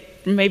 okay,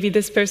 maybe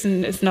this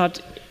person is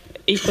not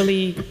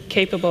equally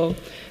capable,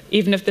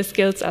 even if the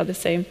skills are the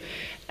same.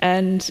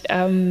 And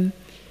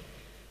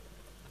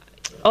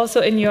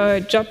also in your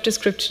job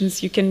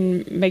descriptions, you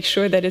can make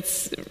sure that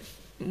it's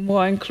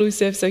more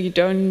inclusive, so you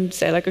don't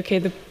say like, okay,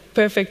 the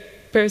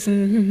perfect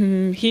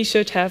person, he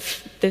should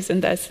have this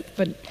and that,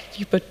 but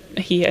you put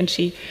he and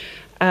she.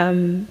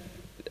 And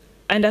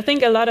I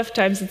think a lot of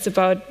times it's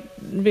about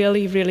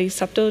really, really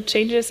subtle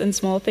changes and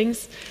small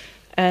things.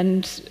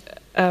 And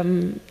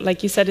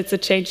like you said, it's a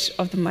change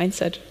of the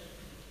mindset.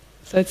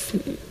 So it's...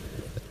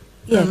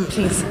 Yeah,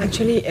 please.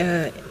 Actually,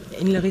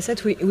 in Le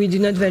Reset, we do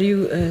not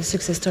value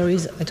success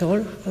stories at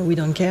all. We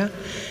don't care.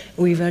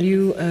 We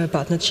value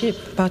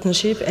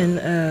partnership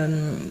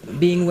and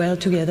being well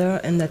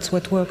together, and that's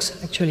what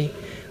works, actually.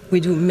 We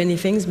do many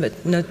things,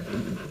 but not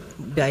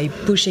by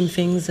pushing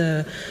things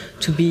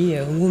to be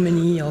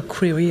womany or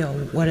query or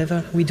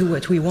whatever. We do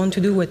what we want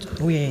to do, what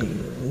we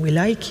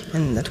like,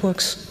 and that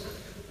works.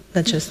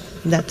 That's just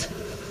that.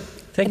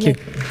 Thank you.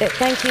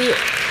 Thank you.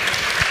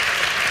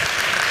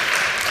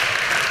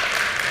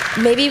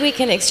 Maybe we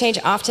can exchange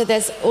after.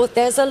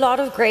 There's a lot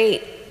of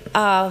great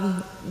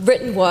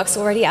written works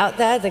already out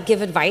there that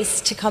give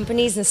advice to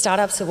companies and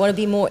startups who want to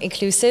be more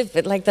inclusive.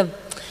 But like the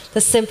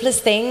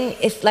simplest thing,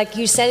 if like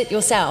you said it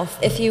yourself,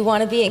 if you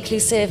want to be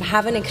inclusive,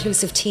 have an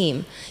inclusive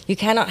team. You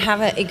cannot have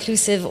an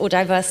inclusive or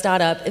diverse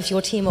startup if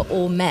your team are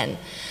all men.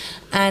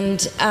 And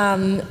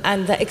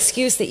the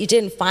excuse that you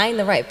didn't find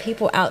the right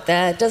people out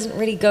there doesn't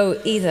really go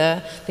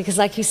either, because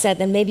like you said,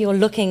 then maybe you're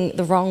looking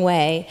the wrong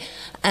way.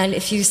 And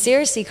if you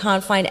seriously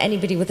can't find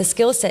anybody with the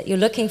skill set you're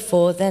looking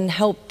for, then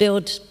help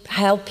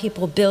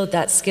people build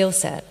that skill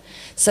set.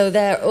 So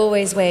there are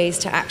always ways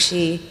to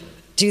actually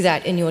do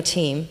that in your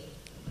team.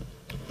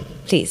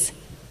 Please.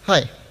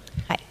 Hi.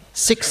 Hi.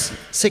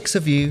 Six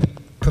of you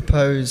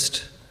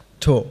proposed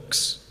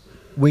talks.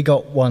 We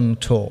got one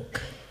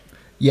talk.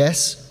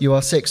 Yes, you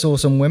are 6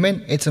 awesome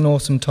women. It's an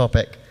awesome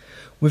topic.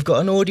 We've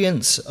got an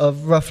audience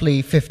of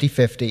roughly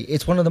 50-50.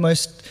 It's one of the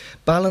most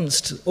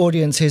balanced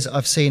audiences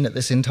I've seen at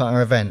this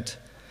entire event.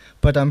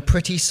 But I'm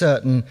pretty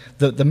certain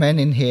that the men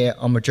in here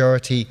are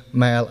majority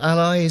male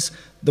allies.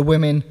 The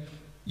women,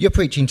 you're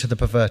preaching to the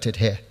perverted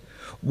here.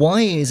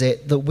 Why is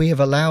it that we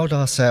have allowed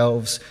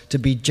ourselves to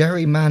be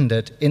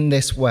gerrymandered in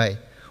this way?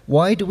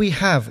 Why do we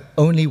have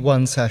only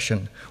one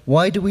session?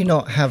 Why do we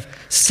not have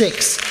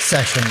 6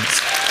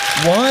 sessions?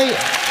 Why?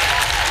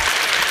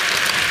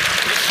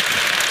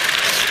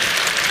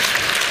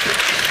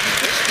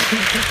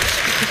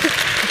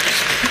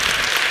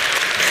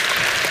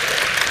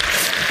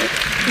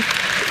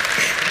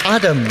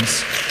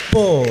 Adams,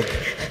 Borg,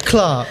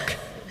 Clark,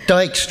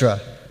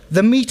 Dijkstra.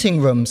 The meeting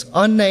rooms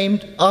are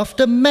named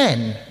after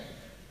men.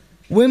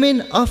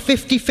 Women are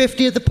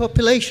 50-50 of the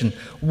population.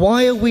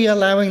 Why are we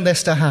allowing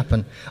this to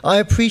happen? I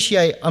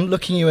appreciate I'm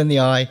looking you in the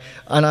eye,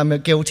 and I'm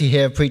guilty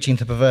here of preaching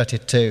to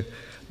perverted too.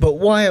 But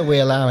why are we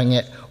allowing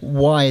it?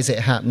 Why is it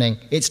happening?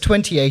 It's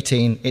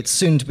 2018, it's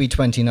soon to be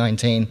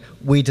 2019.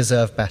 We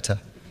deserve better.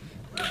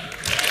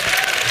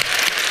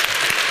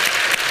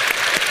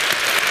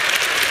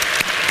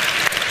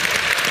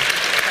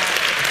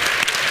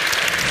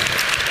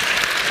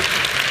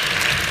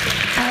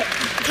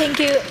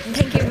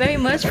 Thank you very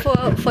much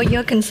for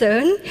your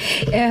concern.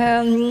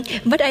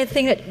 But I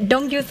think that,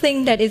 don't you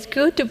think that it's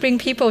good to bring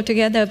people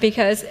together?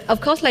 Because of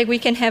course, like, we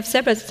can have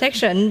separate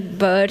sections,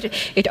 but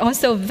it's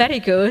also very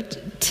good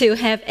to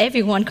have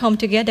everyone come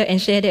together and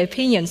share their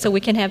opinions, so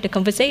we can have the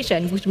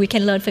conversation, which we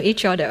can learn from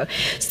each other.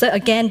 So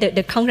again,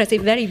 the Congress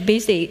is very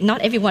busy.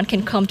 Not everyone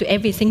can come to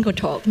every single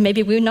talk.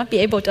 Maybe we'll not be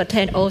able to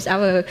attend all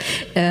our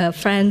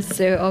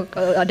friends or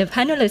the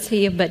panelists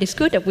here, but it's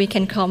good that we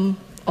can come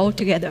all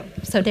together.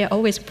 So there are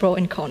always pro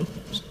and con.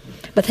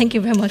 But thank you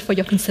very much for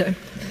your concern.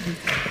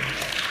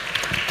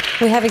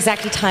 We have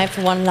exactly time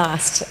for one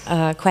last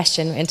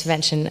question or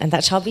intervention, and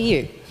that shall be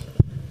you.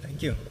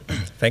 Thank you.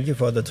 Thank you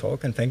for the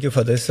talk, and thank you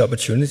for this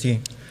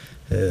opportunity.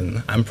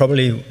 I'm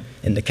probably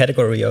in the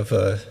category of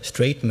a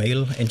straight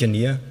male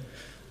engineer,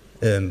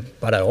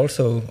 but I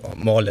also,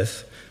 more or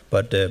less,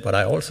 but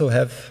I also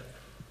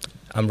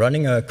I'm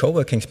running a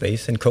co-working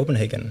space in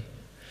Copenhagen,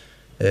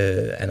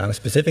 and I'm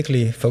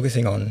specifically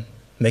focusing on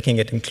making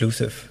it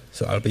inclusive.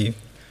 So I'll be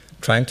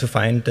trying to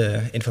find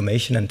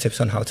information and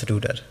tips on how to do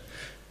that.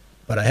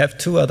 But I have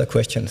 2 other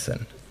questions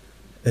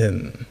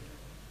then.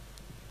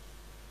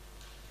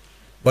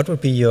 What would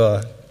be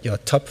your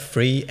top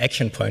 3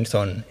 action points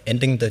on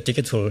ending the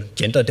digital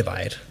gender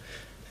divide?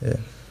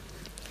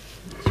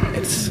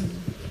 It's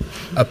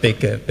a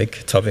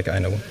big topic, I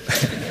know.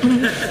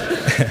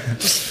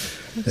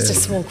 Just a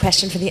small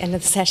question for the end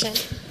of the session.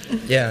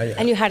 Yeah.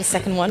 And you had a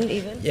second one,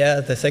 even?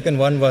 Yeah, the second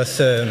one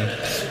was,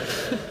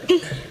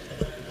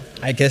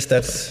 I guess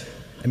that's,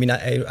 I mean,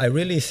 I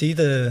really see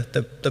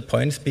the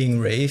points being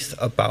raised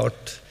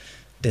about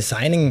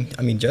designing,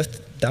 I mean, just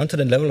down to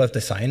the level of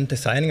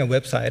designing a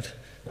website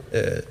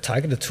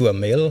targeted to a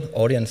male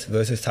audience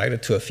versus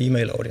targeted to a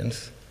female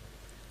audience.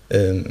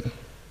 Okay,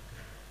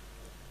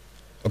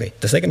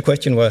 the second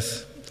question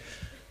was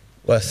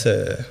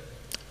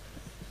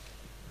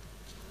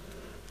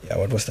yeah,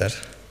 what was that?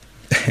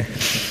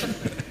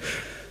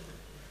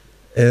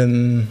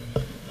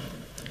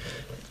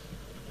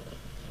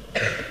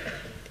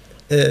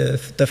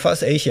 The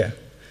Phuc Asia.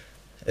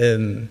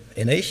 In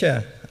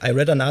Asia, I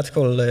read an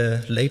article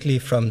lately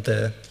from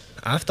the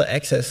After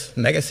Access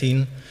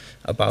magazine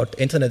about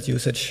internet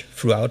usage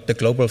throughout the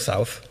global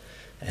south.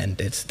 And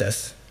it's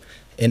this.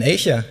 In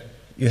Asia,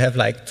 you have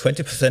like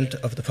 20%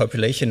 of the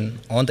population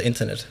on the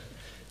internet.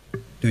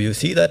 Do you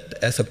see that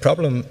as a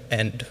problem,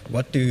 and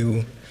what do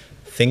you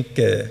think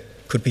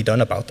could be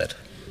done about that?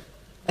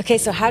 Okay,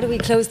 so how do we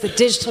close the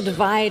digital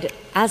divide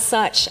as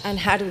such, and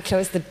how do we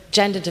close the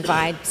gender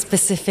divide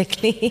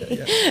specifically?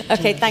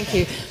 Okay, thank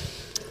you.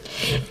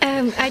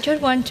 I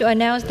just want to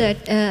announce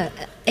that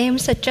AIM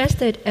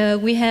suggested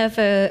we have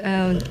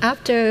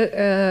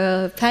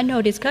after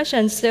panel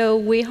discussion, so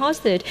we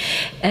hosted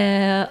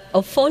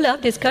a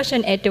follow-up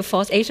discussion at the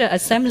Phuc Asia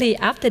Assembly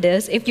after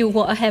this. If you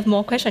have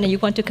more questions and you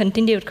want to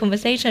continue the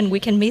conversation, we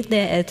can meet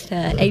there at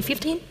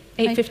 8:15?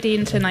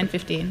 8:15 to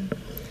 9:15.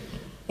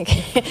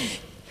 Okay.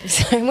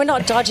 So we're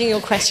not dodging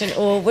your question,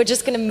 or we're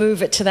just going to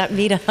move it to that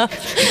meetup.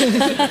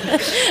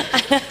 I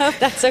hope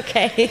that's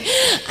okay,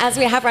 as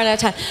we have run out of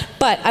time.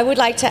 But I would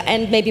like to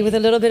end maybe with a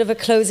little bit of a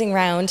closing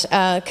round,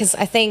 because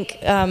I think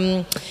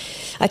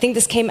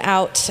this came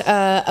out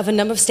of a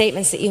number of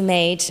statements that you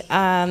made.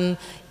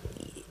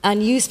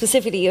 And you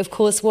specifically, of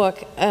course,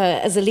 work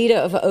as a leader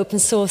of an open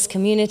source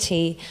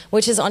community,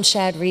 which is on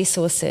shared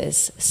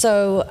resources.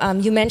 So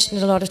you mentioned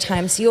it a lot of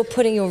times, you're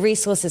putting your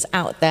resources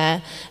out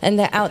there, and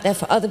they're out there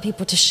for other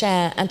people to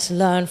share and to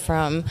learn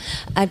from.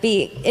 I'd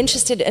be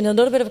interested in a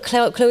little bit of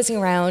a closing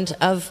round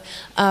of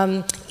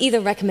either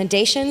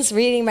recommendations,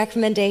 reading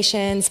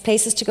recommendations,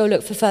 places to go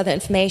look for further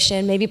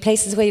information, maybe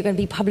places where you're going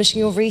to be publishing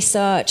your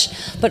research,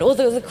 but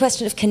also the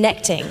question of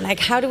connecting.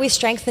 Like, how do we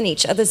strengthen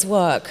each other's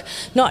work?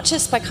 Not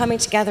just by coming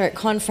together at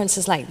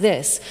conferences like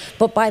this,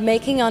 but by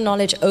making our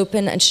knowledge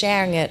open and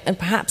sharing it, and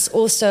perhaps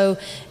also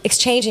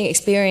exchanging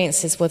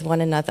experiences with one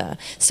another.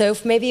 So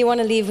if maybe you want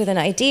to leave with an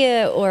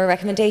idea or a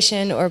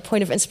recommendation or a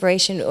point of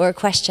inspiration or a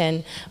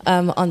question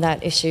on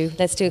that issue.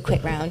 Let's do a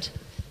quick round.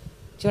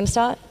 Do you want to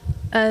start?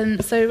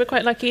 So we're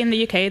quite lucky in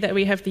the UK that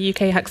we have the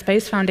UK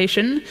Hackspace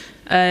Foundation,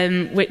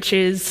 which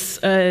is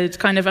a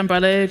kind of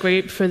umbrella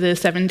group for the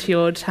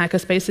 70-odd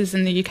hackerspaces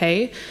in the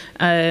UK.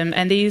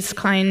 And these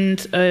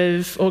kind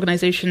of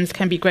organizations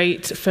can be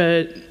great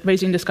for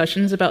raising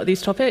discussions about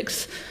these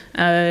topics.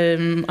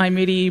 I'm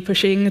really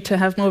pushing to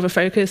have more of a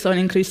focus on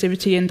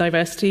inclusivity and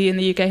diversity in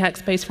the UK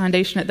Hackspace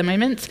Foundation at the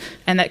moment,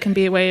 and that can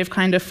be a way of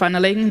kind of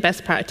funneling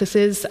best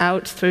practices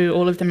out through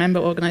all of the member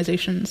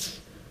organizations.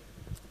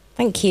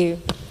 Thank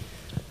you.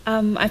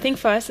 I think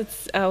for us,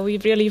 it's we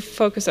really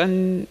focus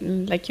on,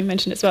 like you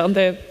mentioned as well, on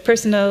the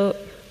personal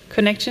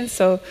connections.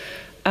 So,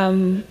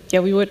 yeah,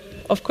 we would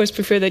of course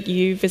prefer that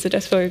you visit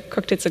us for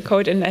Cocktails and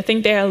Code, and I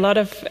think there are a lot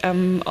of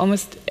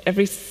almost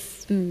every.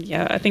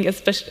 Yeah, I think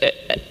especially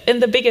in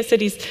the bigger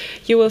cities,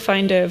 you will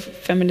find a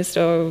feminist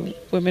or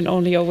women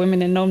only or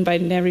women and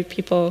non-binary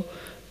people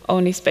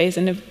only space.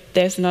 And if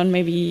there's none,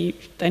 maybe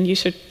then you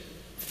should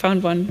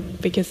found one,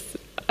 because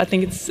I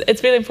think it's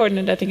really important,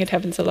 and I think it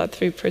happens a lot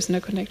through personal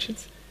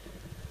connections.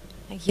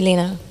 Thank you,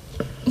 Lena.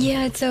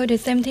 Yeah, so the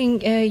same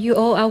thing, you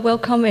all are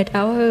welcome at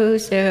our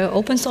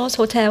open source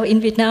hotel in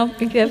Vietnam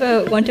if you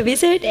ever want to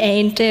visit,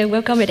 and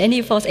welcome at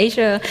any Force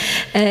Asia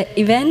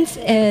events.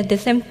 At the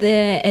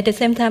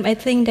same time, I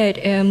think that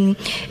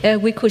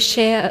we could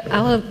share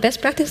our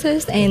best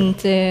practices and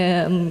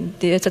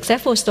the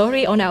successful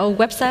story on our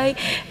website,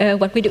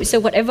 what we do. So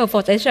whatever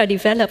Force Asia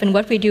develop and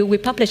what we do, we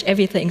publish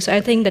everything. So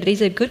I think that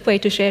is a good way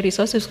to share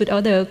resources with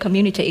other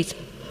communities.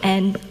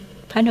 And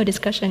panel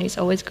discussion is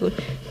always good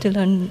to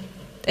learn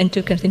and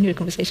to continue the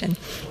conversation.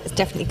 It's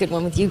definitely a good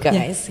one with you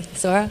guys. Yeah.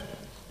 Zora?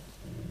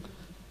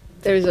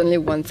 There is only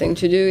one thing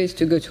to do, is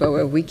to go to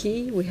our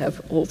wiki. We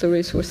have all the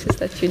resources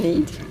that you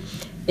need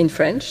in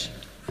French.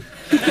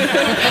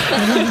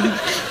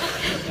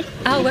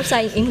 Our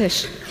website in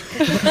English.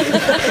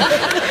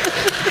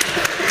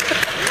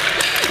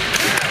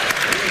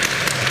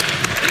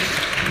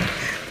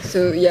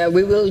 So yeah,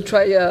 we will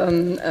try,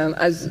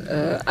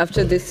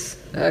 after this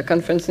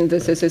conference in the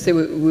CCC,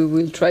 we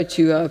will try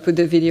to put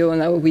the video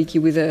on our wiki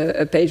with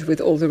a page with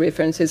all the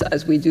references,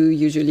 as we do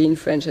usually in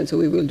French, and so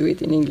we will do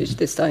it in English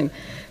this time.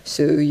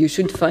 So you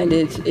should find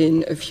it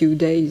in a few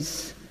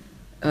days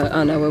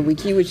on our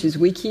wiki, which is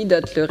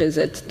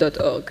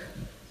wiki.lereset.org.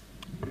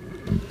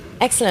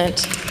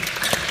 Excellent.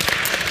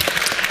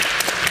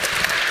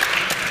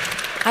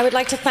 I would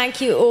like to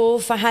thank you all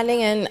for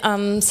handing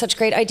in such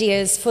great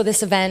ideas for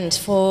this event,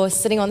 for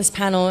sitting on this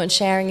panel and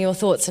sharing your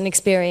thoughts and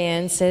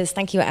experiences.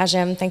 Thank you,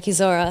 Ajem. Thank you,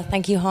 Zora.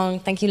 Thank you, Hong.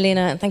 Thank you,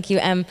 Lena. And thank you,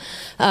 Em,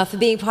 for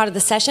being part of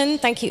the session.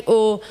 Thank you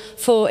all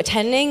for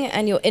attending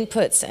and your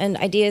inputs and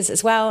ideas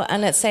as well.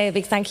 And let's say a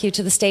big thank you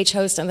to the stage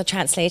host and the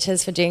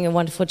translators for doing a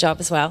wonderful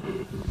job as well.